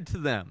related to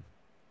them.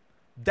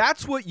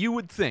 That's what you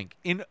would think.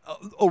 In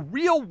a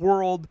real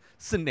world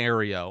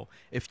scenario,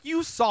 if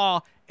you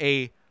saw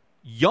a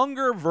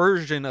younger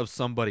version of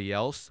somebody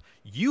else,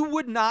 you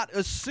would not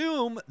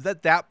assume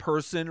that that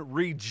person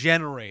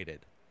regenerated.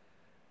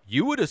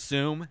 You would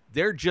assume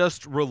they're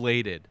just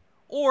related.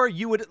 Or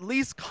you would at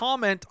least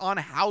comment on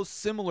how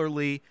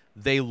similarly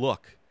they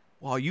look.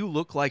 well, you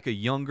look like a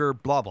younger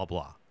blah, blah,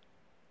 blah.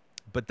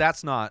 But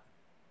that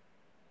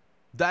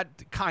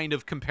kind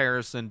of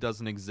comparison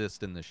doesn't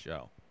exist in the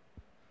show.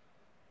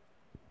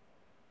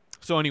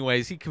 So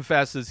anyways, he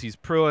confesses he's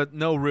Pruitt.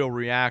 No real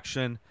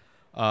reaction.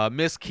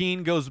 Miss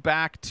Keene goes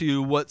back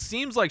to what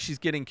seems like she's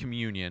getting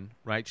communion,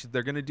 right?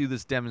 They're going to do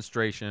this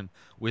demonstration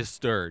with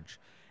Sturge.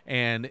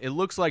 And it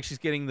looks like she's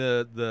getting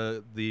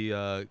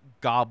the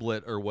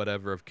goblet or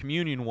whatever of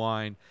communion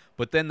wine,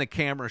 but then the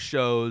camera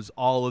shows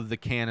all of the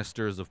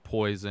canisters of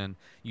poison.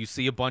 You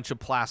see a bunch of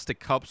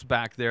plastic cups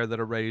back there that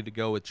are ready to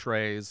go with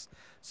trays.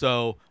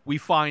 So we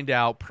find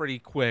out pretty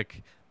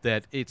quick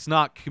that it's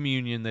not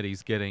communion that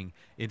he's getting.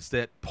 It's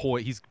that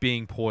he's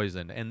being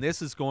poisoned. And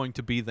this is going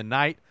to be the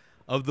night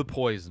of the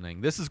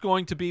poisoning. This is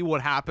going to be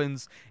what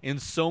happens in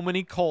so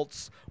many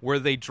cults where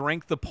they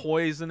drink the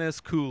poisonous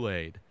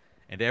Kool-Aid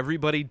and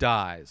everybody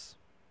dies.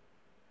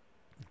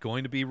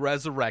 Going to be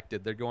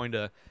resurrected. They're going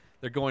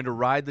to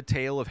ride the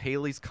tail of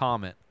Halley's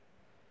Comet.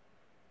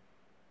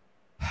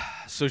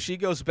 So she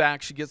goes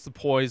back, she gets the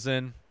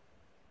poison.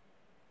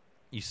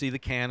 You see the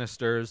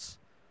canisters.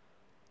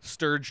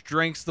 Sturge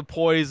drinks the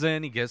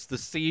poison. He gets the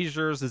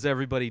seizures, as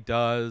everybody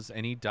does,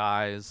 and he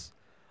dies.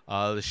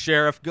 The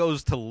sheriff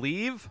goes to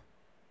leave.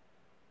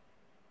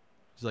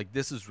 He's like,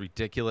 this is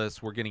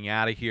ridiculous. We're getting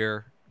out of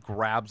here.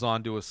 Grabs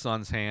onto his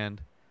son's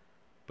hand.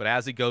 But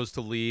as he goes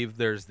to leave,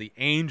 there's the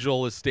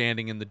angel is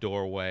standing in the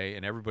doorway,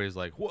 and everybody's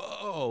like,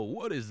 whoa,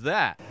 what is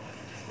that?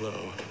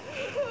 Lo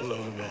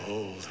and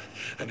behold,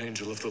 an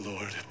angel of the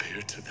Lord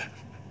appeared to them,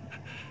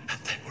 and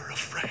they were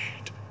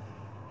afraid.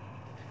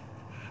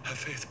 Have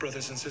faith,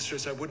 brothers and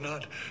sisters. I would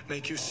not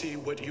make you see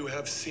what you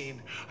have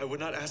seen. I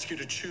would not ask you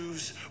to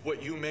choose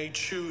what you may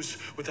choose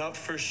without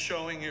first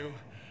showing you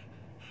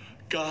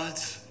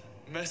God's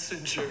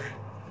messenger.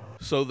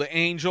 So the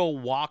angel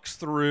walks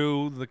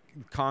through the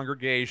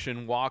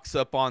congregation, walks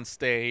up on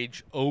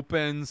stage,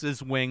 opens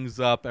his wings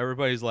up.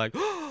 Everybody's like,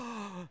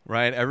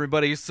 right?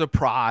 Everybody's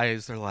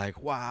surprised. They're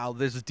like, wow,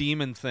 this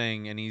demon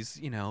thing. And he's,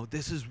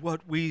 this is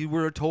what we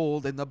were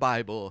told in the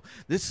Bible.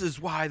 This is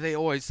why they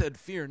always said,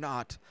 fear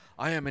not,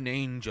 I am an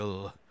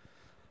angel.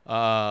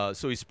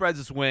 So he spreads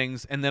his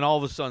wings, and then all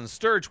of a sudden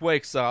Sturge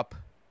wakes up,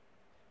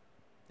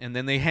 and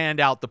then they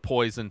hand out the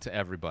poison to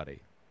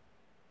everybody.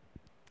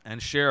 And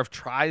Sheriff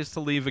tries to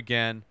leave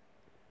again,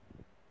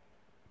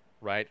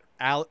 right?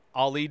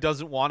 Ali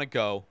doesn't want to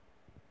go.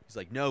 He's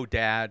like, no,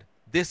 Dad,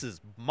 this is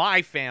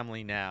my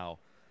family now.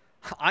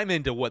 I'm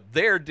into what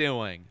they're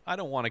doing. I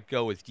don't want to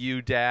go with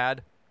you,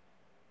 Dad.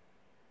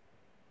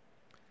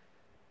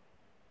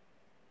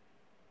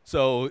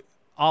 So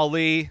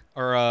Ali,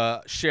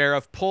 or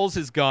Sheriff, pulls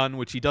his gun,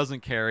 which he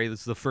doesn't carry. This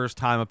is the first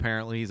time,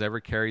 apparently, he's ever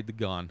carried the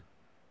gun.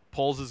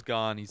 Pulls his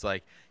gun. He's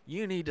like,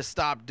 you need to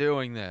stop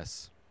doing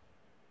this.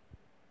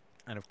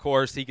 And, of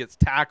course, he gets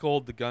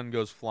tackled. The gun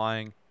goes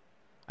flying.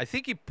 I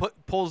think he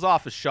pulls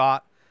off a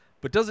shot,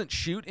 but doesn't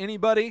shoot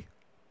anybody.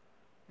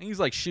 I think he's,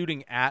 like,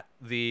 shooting at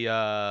the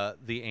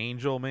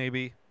angel,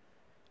 maybe.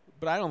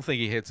 But I don't think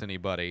he hits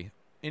anybody.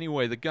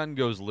 Anyway, the gun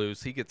goes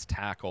loose. He gets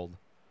tackled.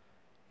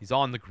 He's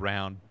on the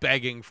ground,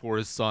 begging for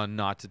his son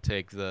not to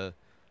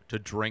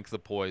drink the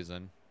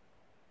poison.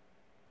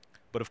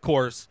 But, of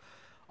course,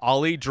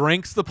 Ali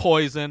drinks the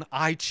poison.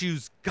 I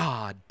choose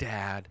God,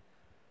 Dad.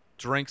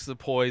 Drinks the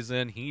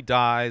poison. He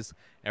dies.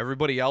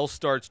 Everybody else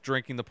starts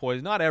drinking the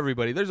poison. Not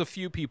everybody. There's a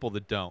few people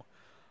that don't.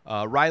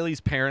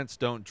 Riley's parents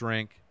don't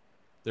drink.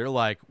 They're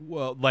like,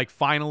 well, like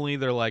finally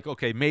they're like,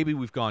 okay, maybe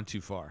we've gone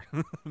too far.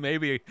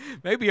 maybe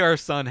our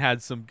son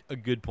had some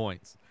good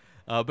points.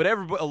 But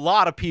a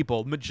lot of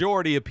people,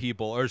 majority of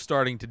people, are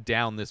starting to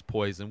down this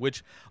poison,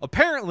 which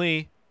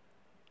apparently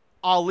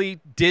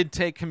Ali did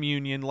take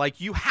communion. Like,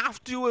 you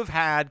have to have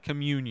had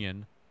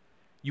communion.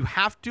 You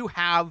have to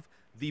have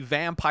the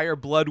vampire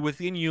blood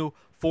within you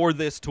for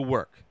this to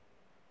work.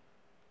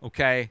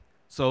 Okay?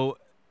 So,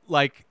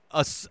 like,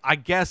 I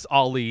guess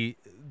Ali,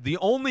 the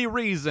only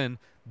reason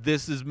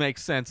this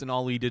makes sense and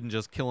Ali didn't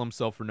just kill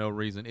himself for no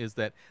reason is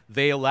that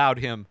they allowed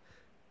him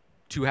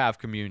to have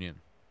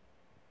communion.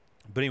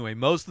 But anyway,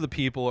 most of the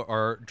people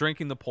are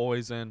drinking the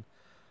poison.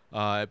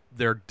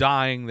 They're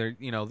dying.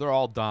 They're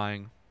all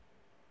dying.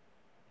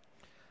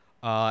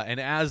 And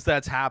as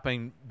that's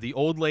happening, the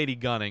old lady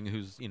gunning,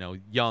 who's,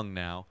 young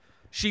now,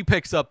 she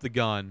picks up the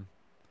gun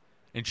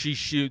and she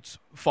shoots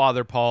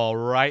Father Paul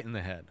right in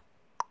the head,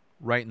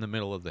 right in the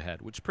middle of the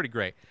head, which is pretty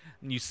great.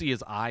 And you see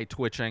his eye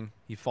twitching.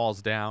 He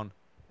falls down.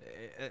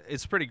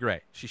 It's pretty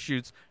great. She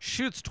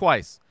shoots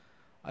twice.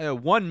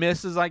 One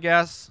misses, I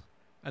guess.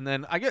 And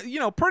then, I guess,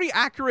 pretty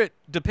accurate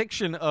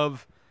depiction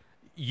of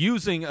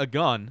using a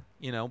gun.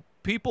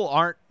 People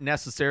aren't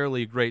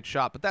necessarily a great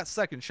shot, but that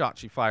second shot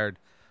she fired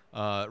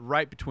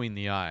right between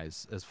the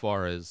eyes as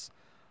far as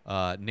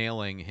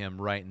nailing him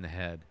right in the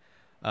head.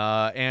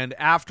 And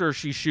after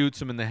she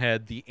shoots him in the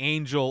head, the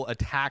angel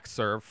attacks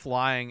her,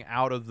 flying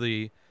out of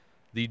the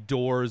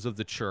doors of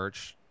the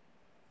church.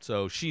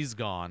 So she's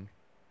gone.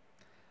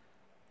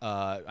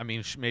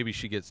 Maybe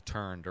she gets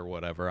turned or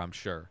whatever, I'm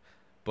sure.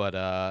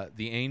 But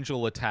the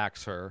angel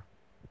attacks her.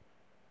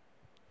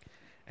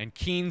 And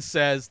Keen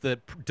says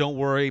that, don't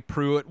worry,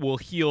 Pruitt will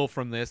heal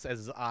from this, as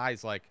his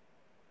eyes, like,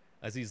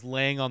 as he's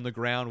laying on the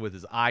ground with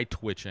his eye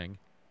twitching.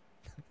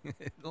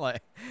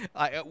 Like,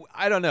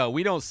 I don't know.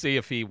 We don't see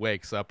if he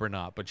wakes up or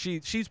not, but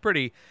she's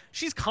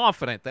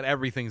confident that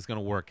everything's going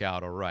to work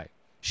out all right.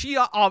 She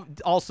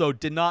also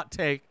did not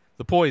take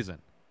the poison.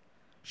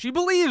 She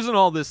believes in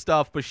all this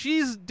stuff, but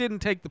she didn't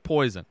take the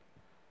poison.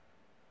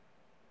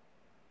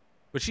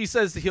 But she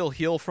says that he'll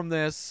heal from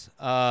this,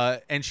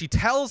 and she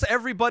tells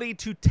everybody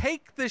to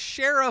take the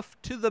sheriff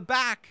to the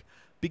back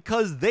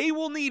because they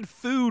will need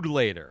food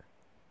later.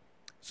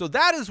 So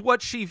that is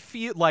what she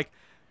feels like.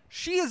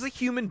 She is a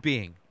human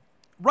being,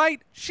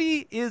 right?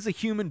 She is a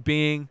human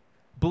being,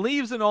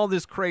 believes in all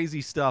this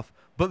crazy stuff,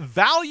 but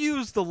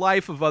values the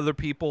life of other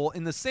people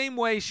in the same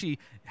way she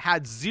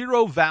had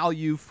zero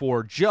value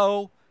for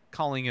Joe,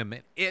 calling him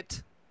an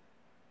it,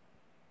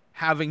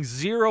 having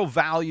zero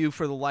value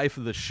for the life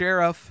of the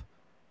sheriff,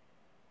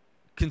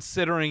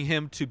 considering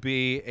him to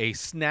be a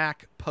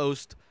snack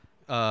post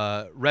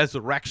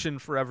resurrection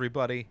for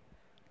everybody.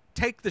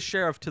 Take the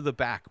sheriff to the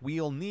back.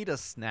 We'll need a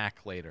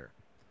snack later.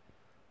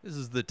 This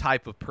is the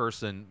type of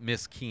person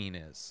Miss Keen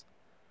is.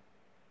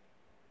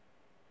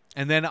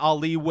 And then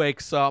Ali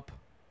wakes up.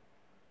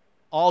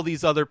 All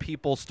these other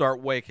people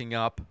start waking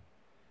up.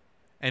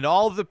 And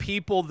all the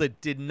people that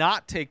did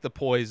not take the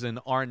poison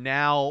are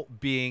now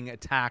being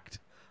attacked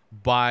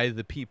by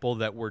the people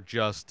that were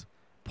just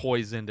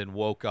poisoned and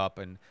woke up.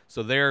 And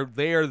so they're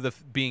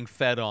being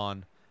fed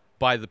on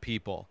by the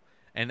people.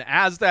 And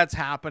as that's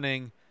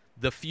happening,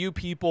 the few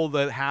people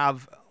that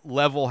have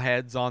level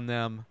heads on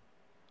them,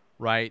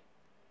 right,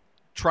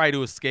 try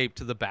to escape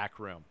to the back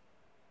room.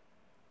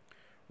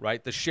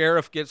 Right? The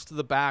sheriff gets to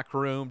the back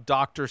room.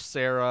 Dr.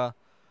 Sarah,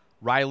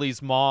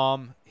 Riley's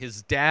mom,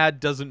 his dad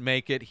doesn't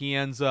make it. He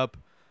ends up,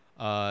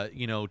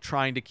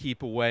 trying to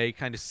keep away,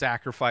 kind of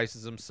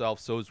sacrifices himself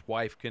so his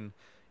wife can,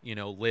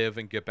 live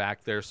and get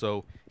back there.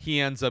 So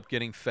he ends up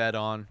getting fed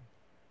on.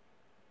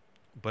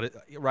 But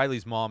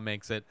Riley's mom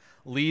makes it.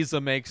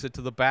 Lisa makes it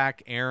to the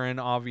back. Aaron,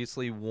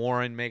 obviously.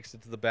 Warren makes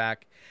it to the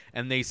back.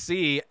 And they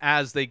see,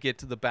 as they get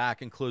to the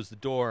back and close the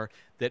door,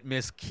 that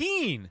Miss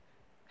Keen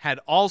had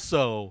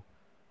also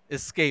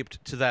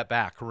escaped to that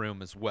back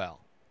room as well.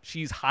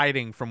 She's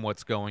hiding from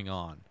what's going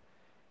on.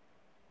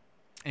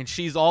 And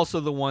she's also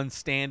the one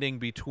standing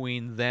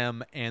between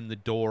them and the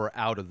door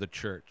out of the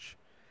church.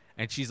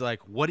 And she's like,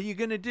 what are you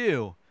going to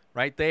do?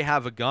 Right? They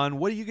have a gun.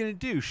 What are you going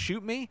to do?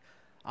 Shoot me?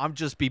 I'll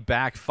just be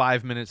back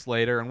 5 minutes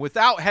later. And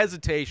without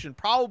hesitation,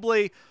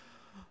 probably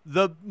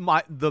the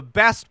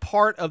best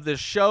part of this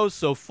show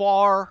so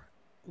far,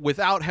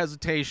 without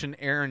hesitation,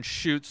 Aaron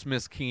shoots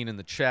Miss Keen in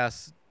the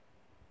chest.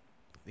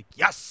 Like,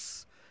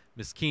 yes!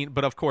 Miss Keen.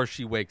 But of course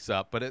she wakes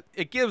up. But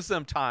it gives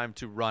them time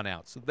to run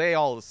out. So they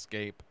all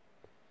escape.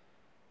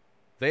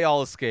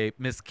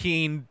 Miss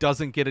Keen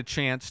doesn't get a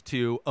chance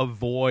to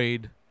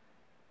avoid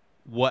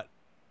what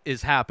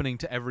is happening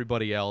to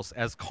everybody else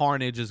as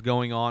carnage is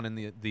going on in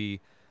the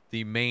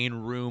main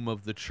room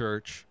of the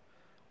church,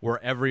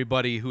 where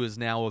everybody who is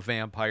now a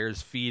vampire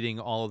is feeding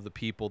all of the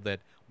people that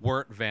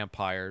weren't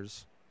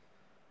vampires,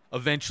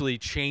 eventually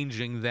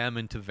changing them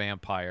into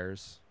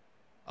vampires,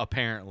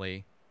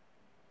 apparently.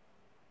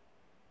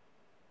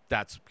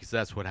 That's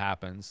what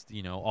happens.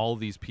 All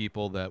these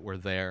people that were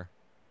there.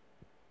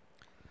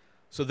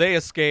 So they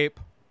escape,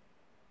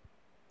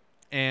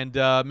 and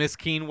Miss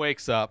Keen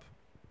wakes up,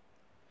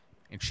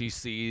 and she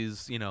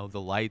sees,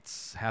 the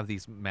lights have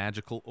these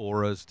magical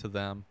auras to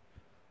them.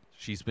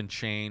 She's been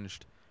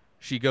changed.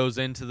 She goes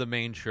into the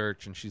main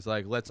church, and she's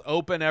like, let's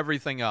open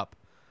everything up.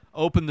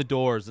 Open the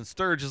doors. And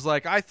Sturge is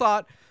like, I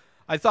thought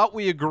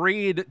we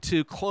agreed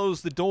to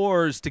close the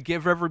doors to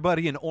give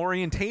everybody an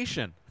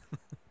orientation.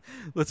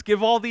 Let's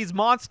give all these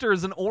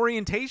monsters an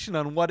orientation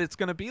on what it's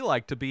going to be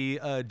like to be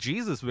a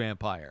Jesus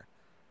vampire.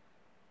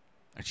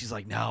 And she's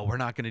like, no, we're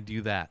not going to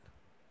do that.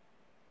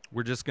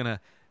 We're just going to...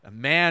 A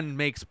man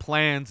makes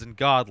plans and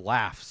God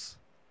laughs.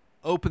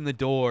 Open the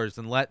doors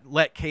and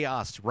let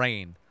chaos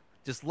reign.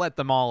 Just let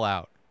them all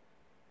out.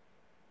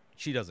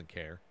 She doesn't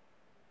care.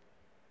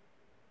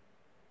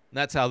 And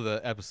that's how the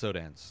episode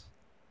ends.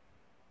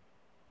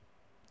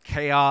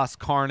 Chaos,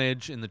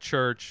 carnage in the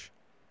church.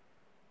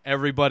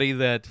 Everybody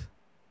that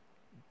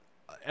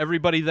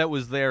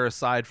was there,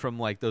 aside from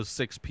like those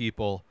 6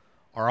 people,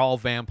 are all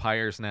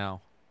vampires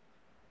now.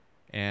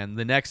 And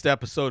the next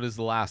episode is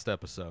the last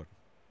episode.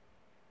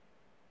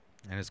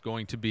 And it's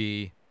going to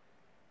be,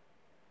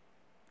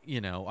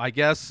 I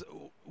guess,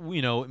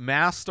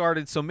 Mass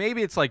started, so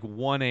maybe it's like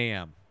 1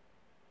 a.m.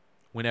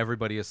 when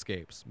everybody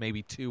escapes.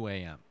 Maybe 2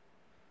 a.m.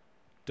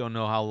 Don't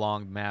know how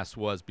long Mass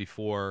was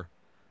before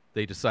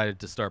they decided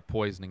to start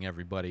poisoning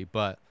everybody.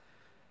 But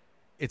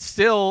it's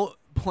still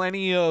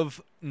plenty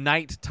of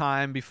night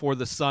time before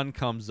the sun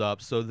comes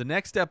up. So the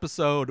next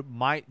episode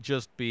might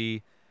just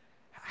be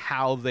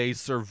how they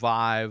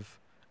survive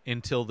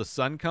until the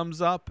sun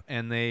comes up,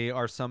 and they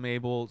are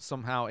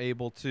somehow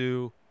able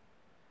to,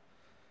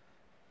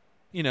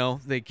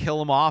 they kill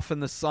them off in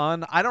the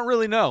sun. I don't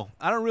really know.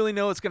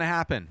 What's going to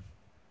happen.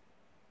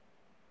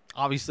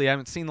 Obviously, I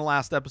haven't seen the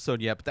last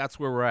episode yet, but that's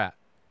where we're at.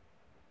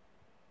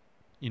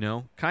 You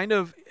know, kind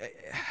of,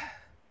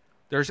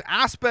 there's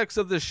aspects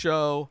of this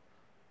show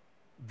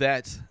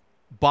that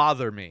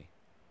bother me.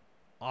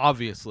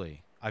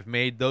 Obviously, I've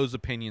made those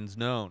opinions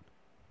known.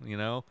 You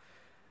know,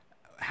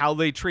 how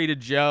they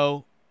treated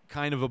Joe,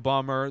 kind of a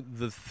bummer.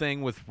 The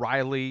thing with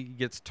Riley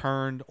gets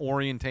turned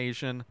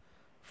orientation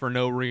for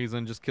no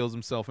reason, just kills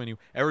himself anyway.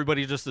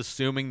 Everybody just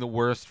assuming the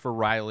worst for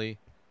Riley.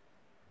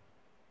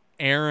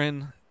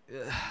 Aaron,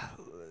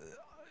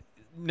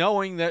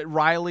 knowing that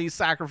Riley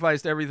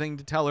sacrificed everything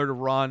to tell her to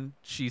run,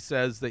 she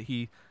says that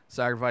he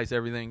sacrificed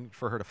everything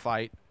for her to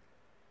fight.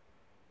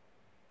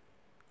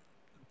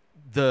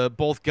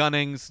 Both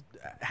Gunnings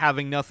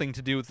having nothing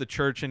to do with the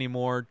church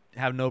anymore,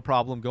 have no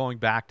problem going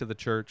back to the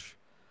church.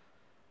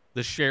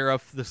 The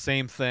sheriff, the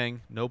same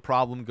thing, no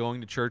problem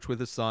going to church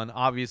with his son.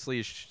 Obviously,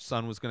 his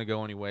son was going to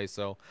go anyway,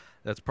 so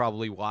that's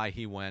probably why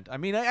he went. I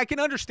mean, I can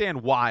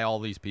understand why all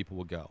these people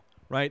would go,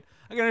 right?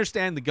 I can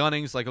understand the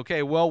Gunnings, like,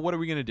 okay, well, what are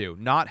we going to do?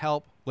 Not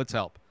help? Let's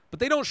help. But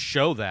they don't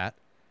show that.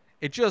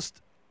 It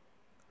just,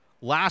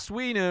 last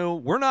we knew,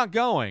 we're not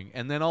going.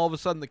 And then all of a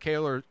sudden the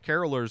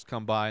carolers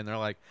come by and they're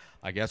like,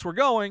 I guess we're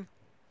going.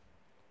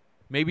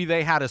 Maybe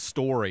they had a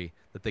story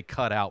that they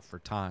cut out for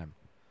time,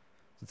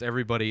 since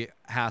everybody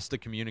has to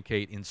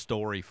communicate in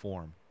story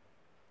form.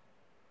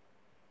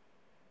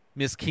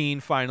 Miss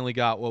Keene finally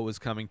got what was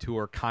coming to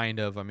her, kind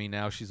of. I mean,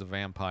 now she's a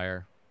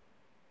vampire.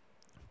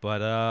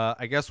 But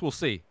I guess we'll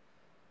see.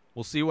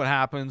 We'll see what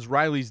happens.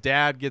 Riley's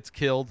dad gets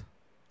killed.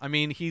 I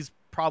mean, he's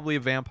probably a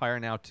vampire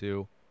now,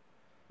 too.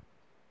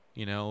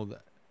 You know,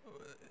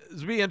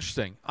 it'll be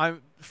interesting.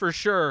 I'm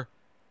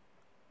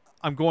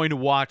going to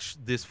watch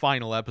this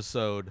final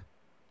episode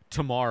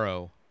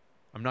tomorrow.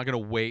 I'm not going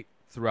to wait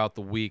throughout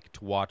the week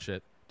to watch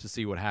it to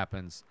see what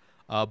happens.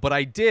 But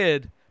I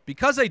did,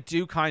 because I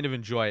do kind of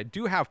enjoy it. I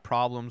do have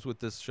problems with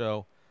this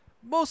show,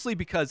 mostly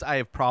because I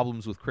have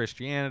problems with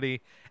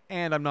Christianity,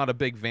 and I'm not a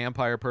big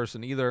vampire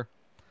person either.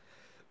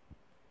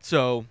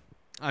 So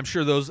I'm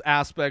sure those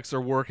aspects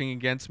are working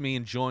against me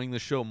enjoying the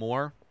show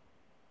more.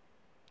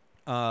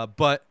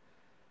 But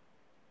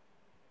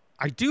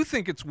I do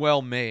think it's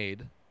well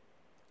made.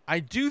 I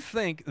do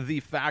think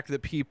the fact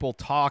that people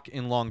talk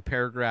in long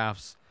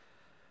paragraphs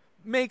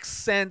makes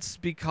sense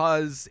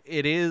because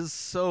it is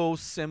so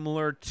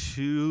similar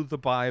to the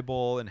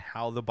Bible and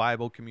how the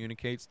Bible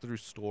communicates through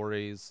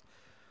stories.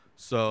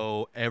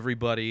 So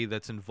everybody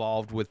that's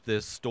involved with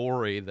this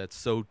story that's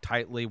so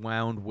tightly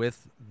wound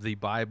with the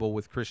Bible,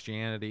 with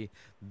Christianity,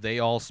 they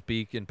all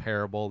speak in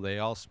parable. They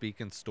all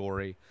speak in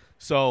story.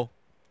 So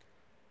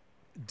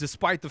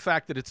despite the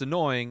fact that it's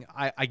annoying,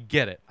 I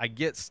get it. I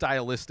get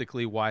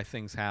stylistically why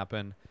things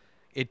happen.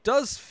 It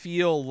does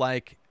feel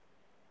like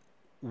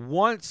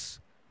once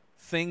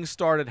things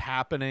started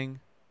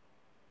happening,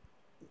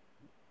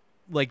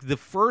 like the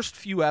first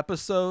few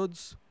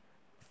episodes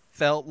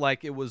felt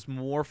like it was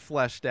more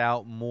fleshed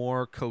out,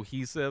 more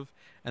cohesive.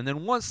 And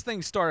then once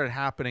things started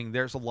happening,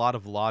 there's a lot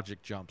of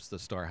logic jumps that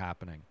start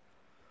happening.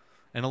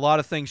 And a lot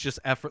of things just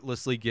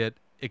effortlessly get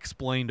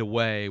explained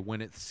away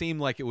when it seemed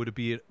like it would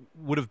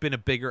have been a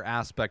bigger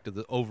aspect of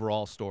the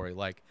overall story,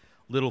 like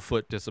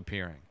Littlefoot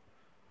disappearing,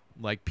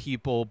 like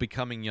people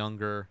becoming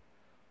younger.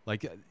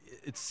 Like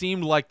it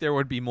seemed like there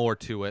would be more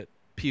to it.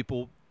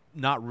 People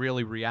not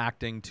really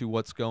reacting to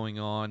what's going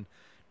on.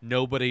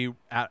 Nobody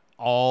at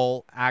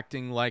all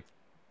acting like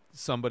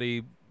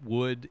somebody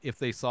would if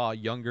they saw a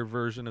younger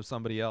version of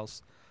somebody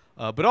else.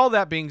 But all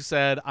that being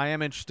said, I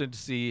am interested to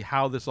see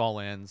how this all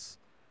ends.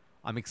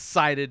 I'm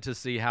excited to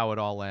see how it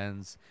all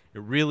ends. It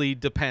really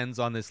depends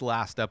on this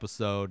last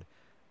episode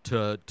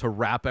to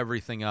wrap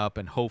everything up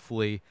and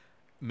hopefully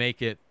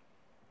make it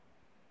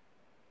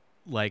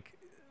like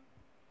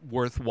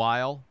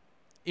worthwhile.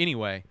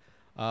 Anyway,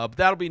 but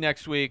that'll be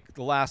next week.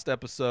 The last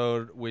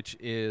episode,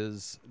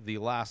 is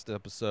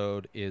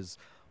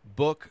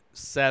Book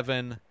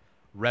 7,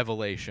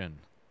 Revelation,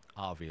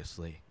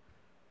 obviously.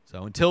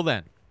 So until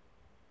then,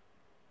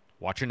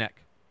 watch your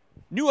neck.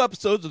 New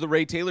episodes of The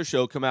Ray Taylor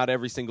Show come out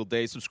every single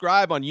day.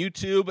 Subscribe on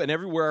YouTube and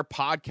everywhere our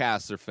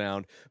podcasts are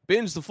found.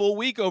 Binge the full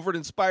week over at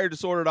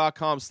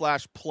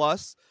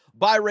InspiredDisorder.com/plus.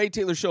 Buy Ray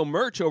Taylor Show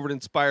merch over at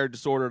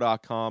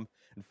InspiredDisorder.com.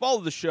 And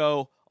follow the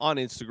show on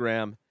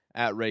Instagram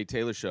at Ray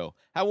Taylor Show.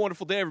 Have a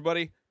wonderful day,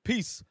 everybody.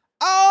 Peace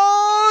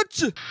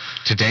out!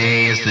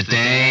 Today is the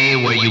day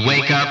where you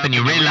wake up and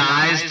you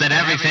realize that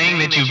everything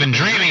that you've been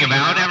dreaming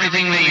about,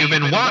 everything that you've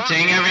been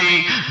wanting,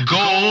 every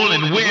goal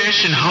and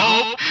wish and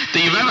hope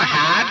that you've ever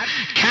had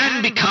can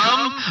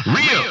become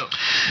real.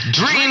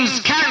 Dreams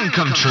can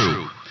come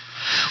true.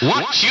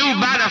 What you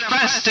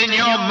manifest in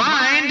your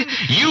mind,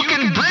 you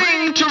can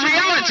bring to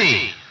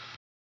reality.